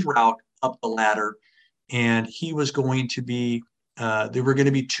on his route up the ladder, and he was going to be, there were going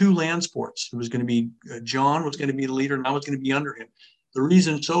to be two land sports. It was going to be, John was going to be the leader, and I was going to be under him. The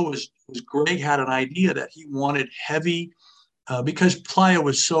reason so was Greg had an idea that he wanted heavy, because Playa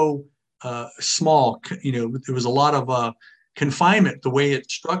was so small, you know, there was a lot of confinement the way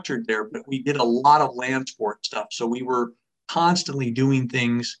it's structured there, but we did a lot of land sport stuff. So we were constantly doing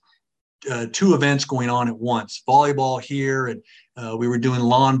things, two events going on at once, volleyball here, and we were doing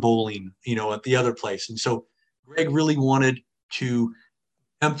lawn bowling, you know, at the other place. And so Greg really wanted to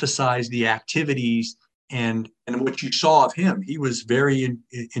emphasize the activities and what you saw of him. He was very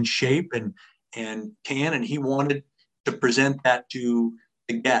in shape and tan, and he wanted to present that to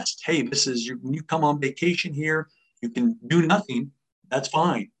the guest. Hey, this is when you come on vacation here, you can do nothing. That's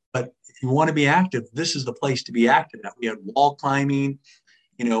fine. But if you want to be active, this is the place to be active at. We had wall climbing,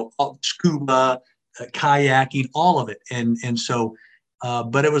 you know, scuba, kayaking, all of it. And so,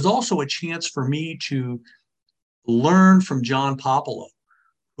 but it was also a chance for me to learn from John Popolo,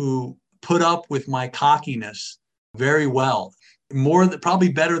 who put up with my cockiness very well, probably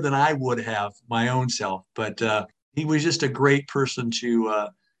better than I would have my own self. But he was just a great person to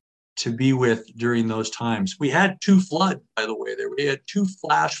be with during those times. We had two floods, by the way. There we had two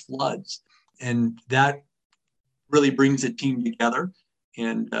flash floods, and that really brings the team together.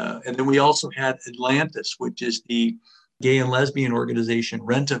 And then we also had Atlantis, which is the gay and lesbian organization,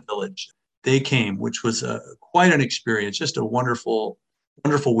 Rent a Village. They came, which was quite an experience, just a wonderful,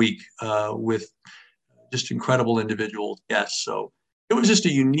 wonderful week with just incredible individual guests. So it was just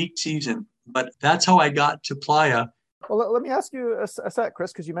a unique season, but that's how I got to Playa. Well, let me ask you a sec,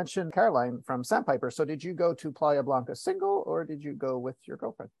 Chris, because you mentioned Caroline from Sandpiper. So did you go to Playa Blanca single, or did you go with your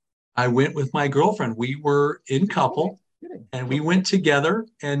girlfriend? I went with my girlfriend. We were in couple, and we went together,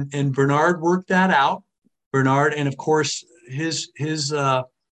 and Bernard worked that out. Bernard, and of course, his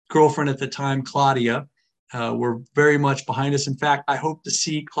girlfriend at the time, Claudia, were very much behind us. In fact, I hope to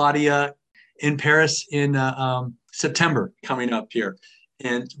see Claudia in Paris in September coming up here.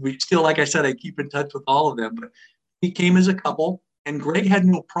 And we still, like I said, I keep in touch with all of them, but we came as a couple, and Greg had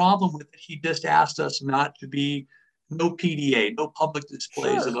no problem with it. He just asked us not to be, no PDA, no public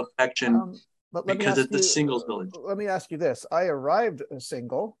displays of affection, because it's the singles village. Let me ask you this. I arrived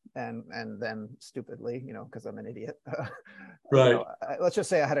single and then stupidly, you know, because I'm an idiot. Right. You know, let's just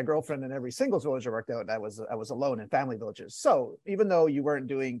say I had a girlfriend in every singles village I worked out, and I was alone in family villages. So even though you weren't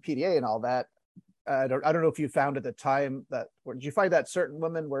doing PDA and all that, I don't know if you found at the time that, or did you find that certain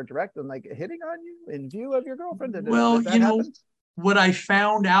women were direct and like hitting on you in view of your girlfriend? Did you know, happen? What I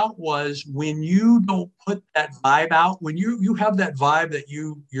found out was when you don't put that vibe out, when you have that vibe that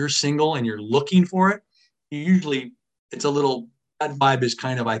you're single and you're looking for it, usually it's a little, that vibe is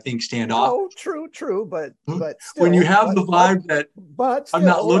kind of, I think, standoff. Oh, true, but still, when you have the vibe that still, I'm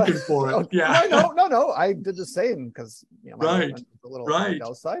not looking for it. Yeah. No, I did the same because, you know, my right, a little right.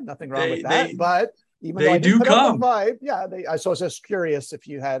 outside, nothing wrong with that. But even though I do put come. Up the vibe, yeah, so I was just curious if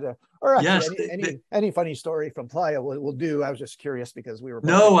you had or actually yes, any funny story from Playa will do. I was just curious because we were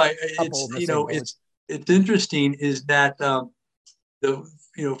it's interesting is that the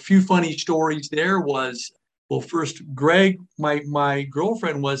few funny stories there was, well, first Greg, my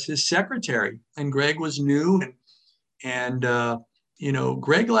girlfriend was his secretary, and Greg was new, and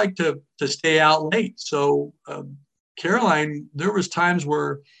Greg liked to stay out late. So Caroline, there was times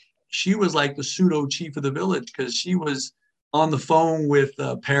where she was like the pseudo chief of the village because she was on the phone with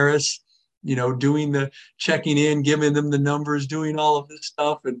Paris, doing the checking in, giving them the numbers, doing all of this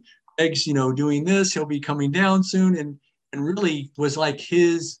stuff. And Greg's, doing this, he'll be coming down soon. And really was like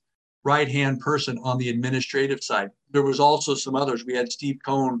his right-hand person on the administrative side. There was also some others. We had Steve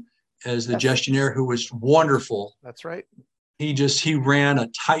Cohn as the gestionnaire, who was wonderful. That's right. He ran a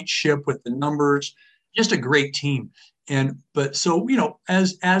tight ship with the numbers, just a great team. But so,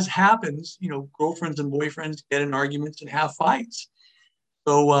 as happens, girlfriends and boyfriends get in arguments and have fights.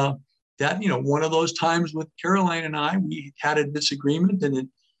 So that, one of those times with Caroline and I, we had a disagreement, and it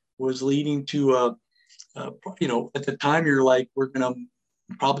was leading to, at the time you're like, we're going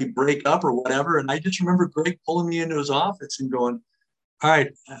to probably break up or whatever. And I just remember Greg pulling me into his office and going, all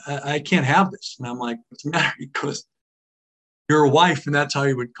right, I can't have this. And I'm like, what's the matter? He goes, your wife, and that's how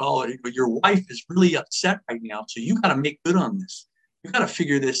he would call it. Your wife is really upset right now. So you got to make good on this. You got to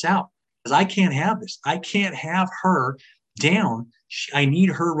figure this out, because I can't have this. I can't have her down. I need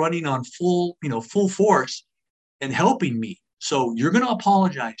her running on full force and helping me. So you're going to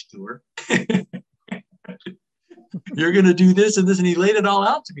apologize to her. You're going to do this and this. And he laid it all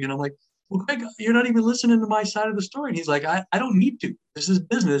out to me. And I'm like, well, Greg, you're not even listening to my side of the story. And he's like, I don't need to. This is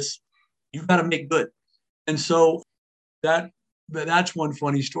business. You've got to make good. And so that's one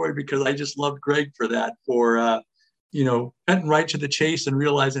funny story, because I just loved Greg for that, for, cutting right to the chase and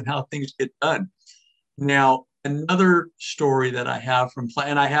realizing how things get done. Now, another story that I have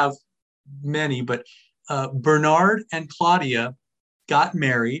and I have many, but Bernard and Claudia got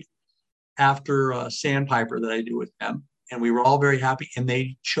married after Sandpiper that I do with them. And we were all very happy. And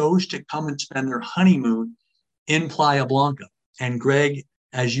they chose to come and spend their honeymoon in Playa Blanca. And Greg,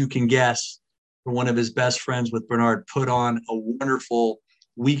 as you can guess, one of his best friends with Bernard, put on a wonderful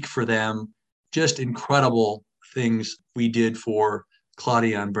week for them. Just incredible things we did for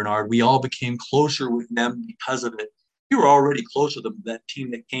Claudia and Bernard. We all became closer with them because of it. We were already close with them, that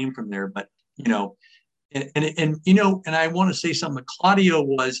team that came from there. But, and I want to say something. Claudia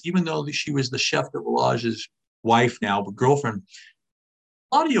was, even though she was the chef de village's wife now, but girlfriend,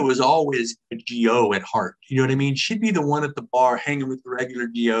 Claudia was always a GO at heart. You know what I mean? She'd be the one at the bar hanging with the regular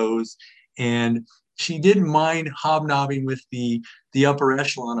GOs. And she didn't mind hobnobbing with the upper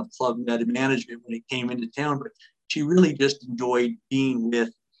echelon of Club Med management when it came into town, but she really just enjoyed being with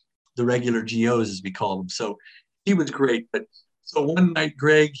the regular GOs, as we call them. So he was great. But so one night,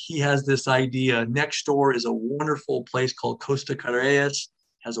 Greg, he has this idea. Next door is a wonderful place called Costa Carreras,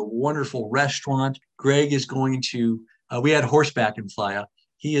 has a wonderful restaurant. Greg is going to, we had horseback in Playa.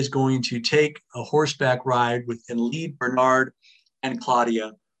 He is going to take a horseback ride and lead Bernard and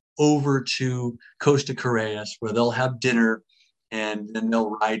Claudia over to Costa Carreras, where they'll have dinner and then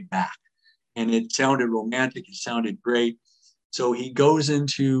they'll ride back. And it sounded romantic. It sounded great. So he goes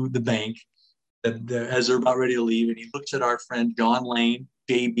into the bank as they're about ready to leave, and he looks at our friend John Lane,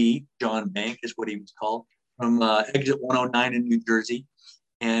 JB, John Bank is what he was called, from exit 109 in New Jersey.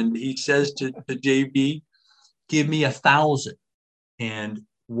 And he says to JB, give me 1,000. And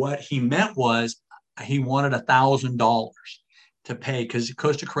what he meant was he wanted $1,000 to pay, because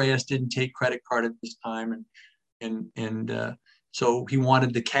Costa Carreras didn't take credit card at this time. And so he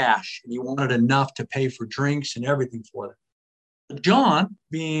wanted the cash, and he wanted enough to pay for drinks and everything for them. But John,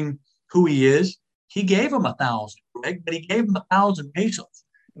 being who he is, he gave him 1,000, Greg, but he gave him 1,000 pesos.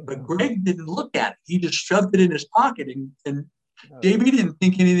 But Greg didn't look at it. He just shoved it in his pocket, and JB didn't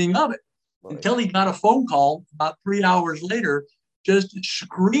think anything of it until he got a phone call about 3 hours later, just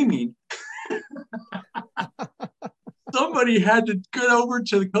screaming. Somebody had to get over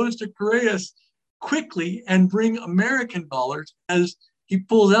to the Costa Carreras quickly and bring American dollars, as he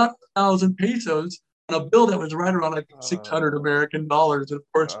pulls out 1,000 pesos on a bill that was right around like 600 American dollars. And of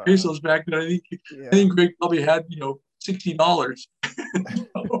course, pesos back then, I think Greg probably had, $60.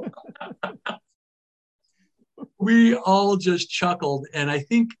 We all just chuckled. And I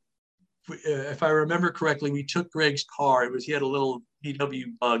think, if I remember correctly, we took Greg's car. He had a little VW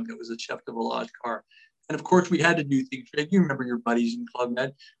Bug that was a Chef de Village car. And of course, we had to do things. Greg, you remember your buddies in Club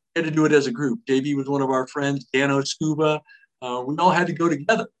Med. We had to do it as a group. JB was one of our friends, Dano Scuba. We all had to go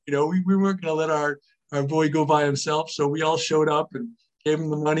together. We weren't going to let our boy go by himself. So we all showed up and gave him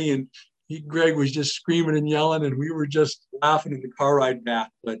the money. And Greg was just screaming and yelling, and we were just laughing in the car ride back.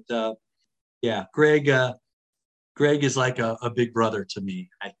 But Greg is like a big brother to me.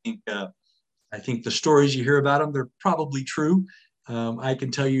 I think the stories you hear about him, they're probably true. I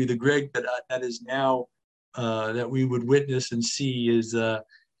can tell you the Greg that is now that we would witness and see is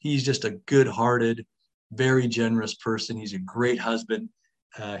he's just a good-hearted, very generous person. He's a great husband.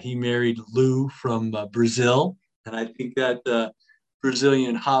 He married Lou from Brazil, and I think that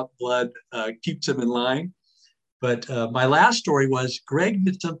Brazilian hot blood keeps him in line. But my last story was Greg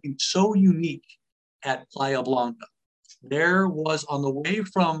did something so unique at Playa Blanca. There was, on the way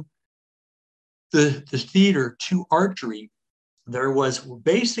from the theater to archery, there was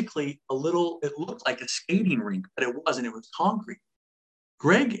basically it looked like a skating rink, but it wasn't. It was concrete.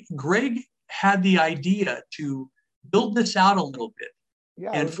 Greg had the idea to build this out a little bit.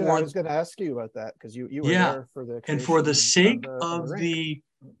 Yeah, I was going to ask you about that, because you were there for the and for the sake of the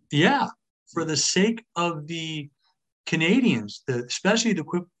for the sake of the Canadians, especially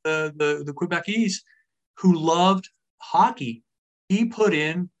the Quebecese, who loved hockey. He put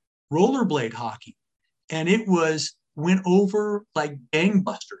in rollerblade hockey, and it went over like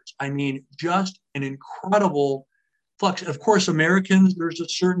gangbusters. I mean, just an incredible flux. Of course, Americans, there's a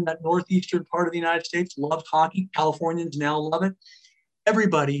certain that northeastern part of the United States loved hockey. Californians now love it.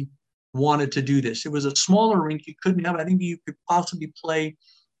 Everybody wanted to do this. It was a smaller rink. You couldn't have, I think you could possibly play,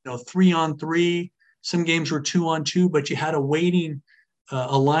 3-on-3. Some games were 2-on-2, but you had a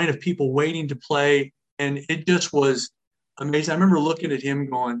line of people waiting to play. And it just was amazing. I remember looking at him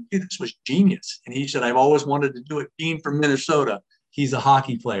going, "Dude, this was genius." And he said, "I've always wanted to do it." Being from Minnesota, he's a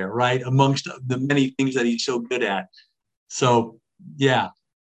hockey player, right? Amongst the many things that he's so good at. So, yeah,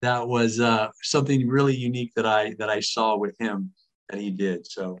 that was something really unique that I saw with him that he did.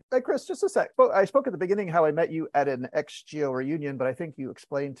 So, hey, Chris, just a sec. Well, I spoke at the beginning how I met you at an XGO reunion, but I think you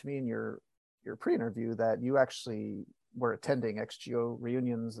explained to me in your pre-interview that you actually were attending XGO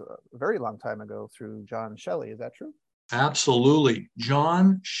reunions a very long time ago through John Shelley. Is that true? Absolutely.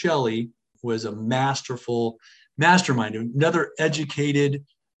 John Shelley was a masterful mastermind, another educated,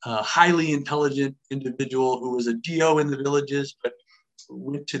 highly intelligent individual who was a GO in the villages, but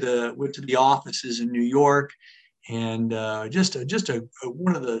went to the offices in New York, and just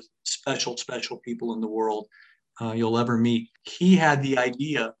one of the special people in the world you'll ever meet. He had the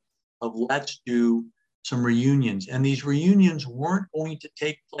idea of, let's do some reunions, and these reunions weren't going to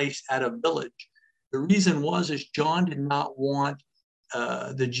take place at a village. The reason is John did not want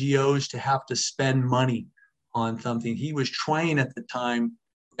the GOs to have to spend money on something. He was trying at the time,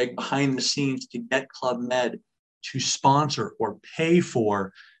 like behind the scenes, to get Club Med to sponsor or pay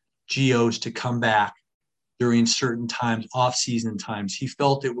for GOs to come back during certain times, off-season times. He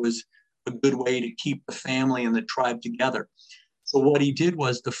felt it was a good way to keep the family and the tribe together. So what he did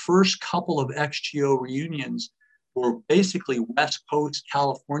was the first couple of XGO reunions were basically West Coast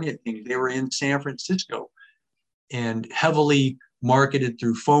California things. They were in San Francisco and heavily marketed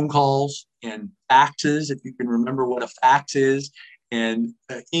through phone calls and faxes, if you can remember what a fax is. And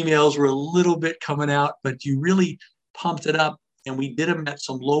emails were a little bit coming out, but you really pumped it up. And we did them at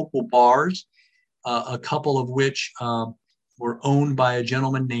some local bars, a couple of which were owned by a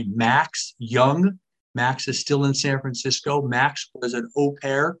gentleman named Max Young. Max is still in San Francisco. Max was an au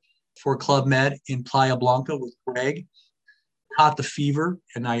pair for Club Med in Playa Blanca with Greg. Caught the fever,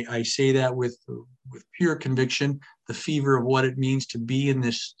 and I say that with pure conviction, the fever of what it means to be in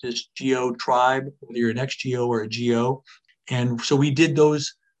this GO tribe, whether you're an XGO or a GO. And so we did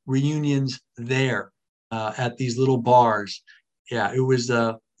those reunions there at these little bars. Yeah, it was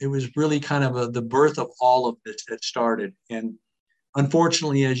really kind of the birth of all of this that started. And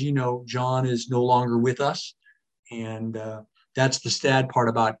unfortunately, as you know, John is no longer with us, and that's the sad part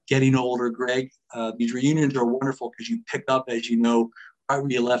about getting older, Greg. These reunions are wonderful because you pick up, as you know, right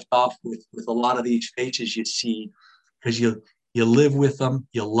where you left off with a lot of these faces you see, because you live with them,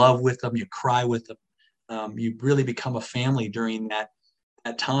 you love with them, you cry with them. You really become a family during that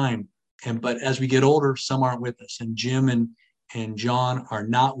time. But as we get older, some aren't with us. And Jim and John are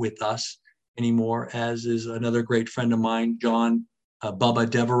not with us anymore, as is another great friend of mine, John Bubba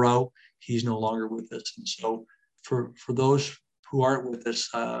Devereaux. He's no longer with us. And so for those who aren't with us,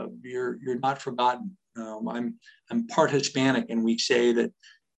 you're not forgotten. I'm part Hispanic, and we say that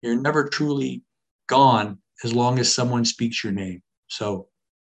you're never truly gone as long as someone speaks your name. So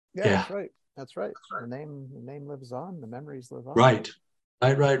yeah. That's right. The name lives on, the memories live on. Right.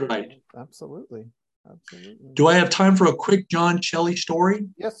 Absolutely. Do I have time for a quick John Shelley story?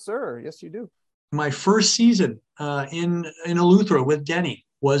 Yes, sir. Yes, you do. My first season in Eleuthera with Denny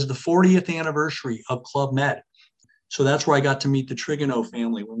was the 40th anniversary of Club Med. So that's where I got to meet the Trigano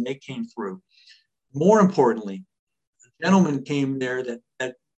family when they came through. More importantly, a gentleman came there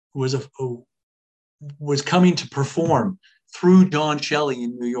that was coming to perform through John Shelley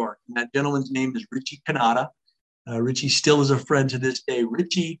in New York. And that gentleman's name is Richie Canada. Richie still is a friend to this day.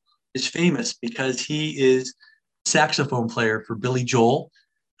 Richie is famous because he is a saxophone player for Billy Joel,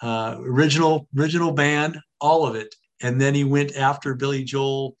 original band, all of it. And then he went after Billy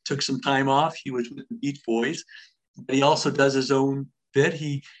Joel took some time off. He was with the Beach Boys, but he also does his own bit.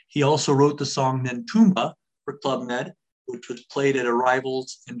 He also wrote the song Nentumba for Club Med, which was played at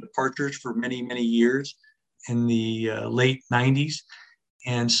arrivals and departures for many, many years in the late 90s.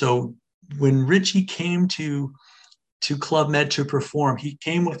 And so when Richie came to Club Med to perform, he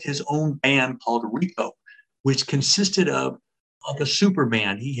came with his own band called Rico, which consisted of a super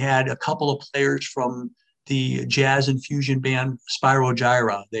band. He had a couple of players from the jazz and fusion band Spyro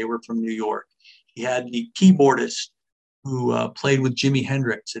Gyra. They were from New York. He had the keyboardist who played with Jimi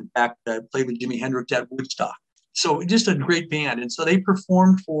Hendrix. In fact, played with Jimi Hendrix at Woodstock. So just a great band. And so they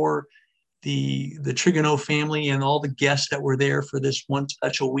performed for the Trigono family and all the guests that were there for this one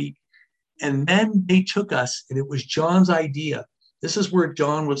special week. And then they took us, and it was John's idea. This is where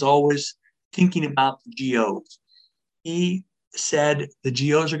John was always thinking about the GOs. He said the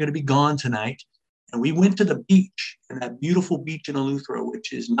GOs are going to be gone tonight. And we went to the beach, and that beautiful beach in Eleuthero,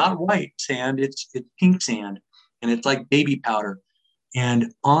 which is not white sand, it's pink sand, and it's like baby powder.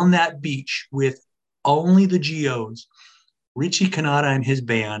 And on that beach with only the GOs, Richie Kanata and his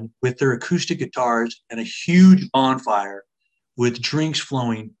band with their acoustic guitars and a huge bonfire with drinks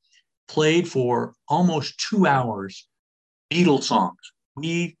flowing, played for almost 2 hours Beatles songs.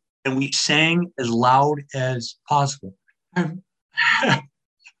 We sang as loud as possible. I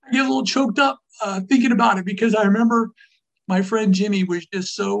get a little choked up thinking about it, because I remember my friend Jimmy was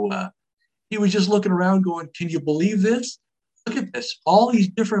just he was just looking around going, can you believe this? Look at this, all these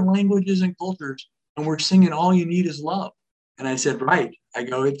different languages and cultures, and we're singing All You Need Is Love. And I said, right. I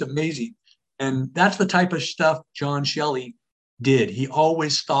go, it's amazing. And that's the type of stuff John Shelley did. He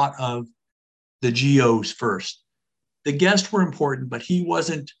always thought of the GOs first. The guests were important, but he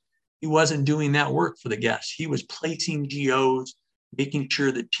wasn't doing that work for the guests. He was placing GOs, making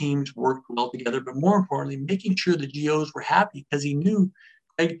sure the teams worked well together, but more importantly, making sure the GOs were happy, because he knew,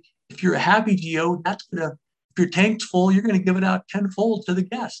 like, if you're a happy GO, if your tank's full, you're going to give it out tenfold to the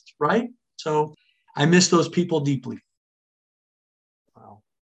guests, right? So I miss those people deeply. Wow.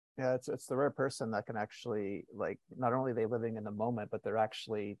 Yeah, it's the rare person that can actually, like, not only are they living in the moment, but they're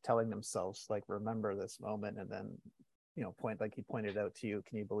actually telling themselves, like, remember this moment, and then, point, like he pointed out to you,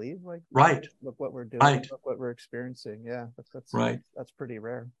 can you believe, like, right, look what we're doing, right, look what we're experiencing. Yeah, that's right. That's pretty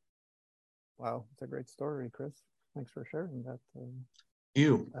rare. Wow, it's a great story, Chris. Thanks for sharing that.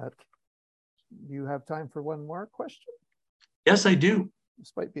 You have time for one more question? Yes, I do.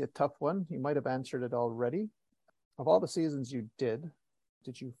 This might be a tough one. You might have answered it already. Of all the seasons you did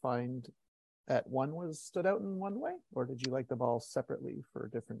you find that one stood out in one way, or did you like them all separately for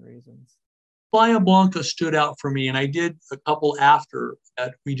different reasons? Playa Blanca stood out for me, and I did a couple after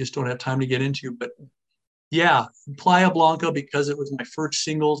that we just don't have time to get into. But yeah, Playa Blanca, because it was my first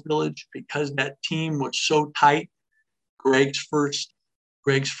singles village, because that team was so tight. Greg's first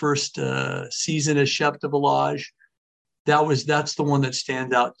season as chef de village. That's the one that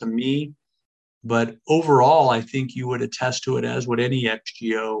stands out to me. But overall, I think you would attest to it, as would any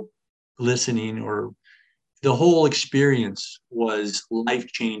XGO listening, or the whole experience was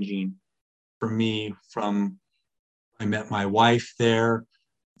life-changing for me. I met my wife there,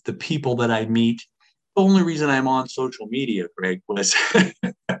 the people that I meet. The only reason I'm on social media, Greg, was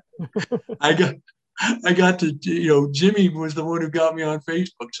I got to, Jimmy was the one who got me on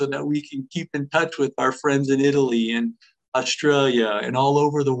Facebook so that we can keep in touch with our friends in Italy and Australia and all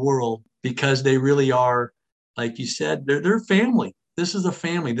over the world, because they really are, like you said, they're family. This is a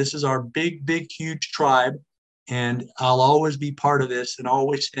family. This is our big, big, huge tribe. And I'll always be part of this, and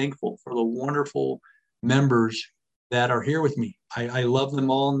always thankful for the wonderful members that are here with me. I love them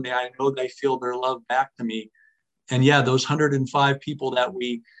all, and I know they feel their love back to me. And yeah, those 105 people that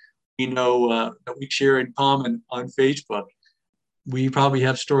we that we share in common on Facebook, we probably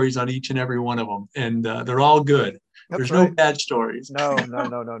have stories on each and every one of them, and they're all good. That's There's right. no bad stories. No.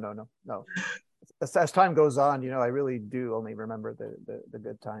 As time goes on, I really do only remember the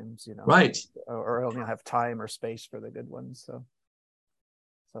good times, Right. Or I only have time or space for the good ones. So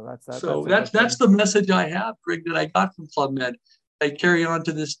that's that. So that's the message I have, Greg, that I got from Club Med. I carry on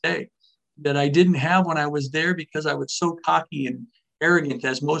to this day, that I didn't have when I was there, because I was so cocky and arrogant,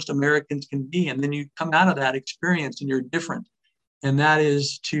 as most Americans can be. And then you come out of that experience and you're different. And that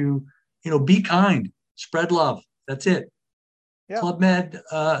is to, be kind, spread love. That's it. Yeah. Club Med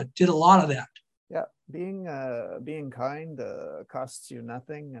did a lot of that. Yeah, being kind costs you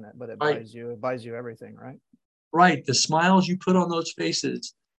nothing, but it right. buys you everything, right? Right. The smiles you put on those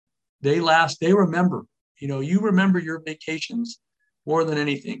faces, they last. They remember. You remember your vacations more than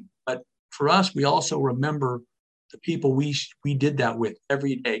anything. But for us, we also remember the people we did that with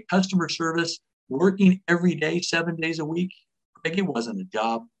every day. Customer service, working every day, 7 days a week. Like, it wasn't a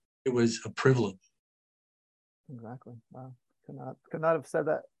job; it was a privilege. Exactly. Wow. Could not have said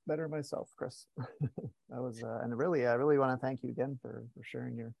that better myself, Chris. That was and really, I really want to thank you again for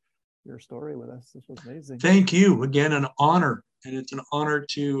sharing your story with us. This was amazing. Thank you again, an honor, and it's an honor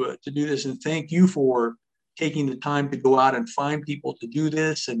to do this. And thank you for taking the time to go out and find people to do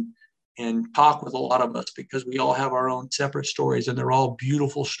this and talk with a lot of us, because we all have our own separate stories, and they're all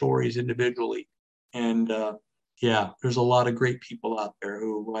beautiful stories individually. And yeah, there's a lot of great people out there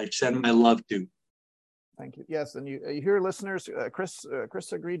who I send my love to. Thank you. Yes, and you hear, listeners, Chris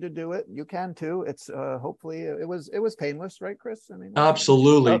agreed to do it. You can too. It's hopefully it was painless, right, Chris? I mean,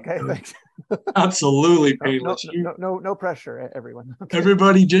 Absolutely. okay, thanks. Absolutely painless. No pressure, everyone. Okay.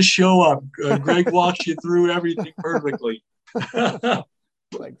 Everybody just show up. Greg walks you through everything perfectly.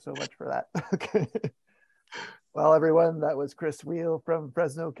 Thanks so much for that. Okay. Well, everyone, that was Chris Wheel from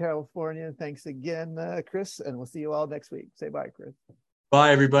Fresno, California. Thanks again, Chris, and we'll see you all next week. Say bye, Chris.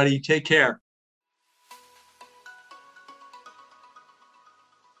 Bye, everybody. Take care.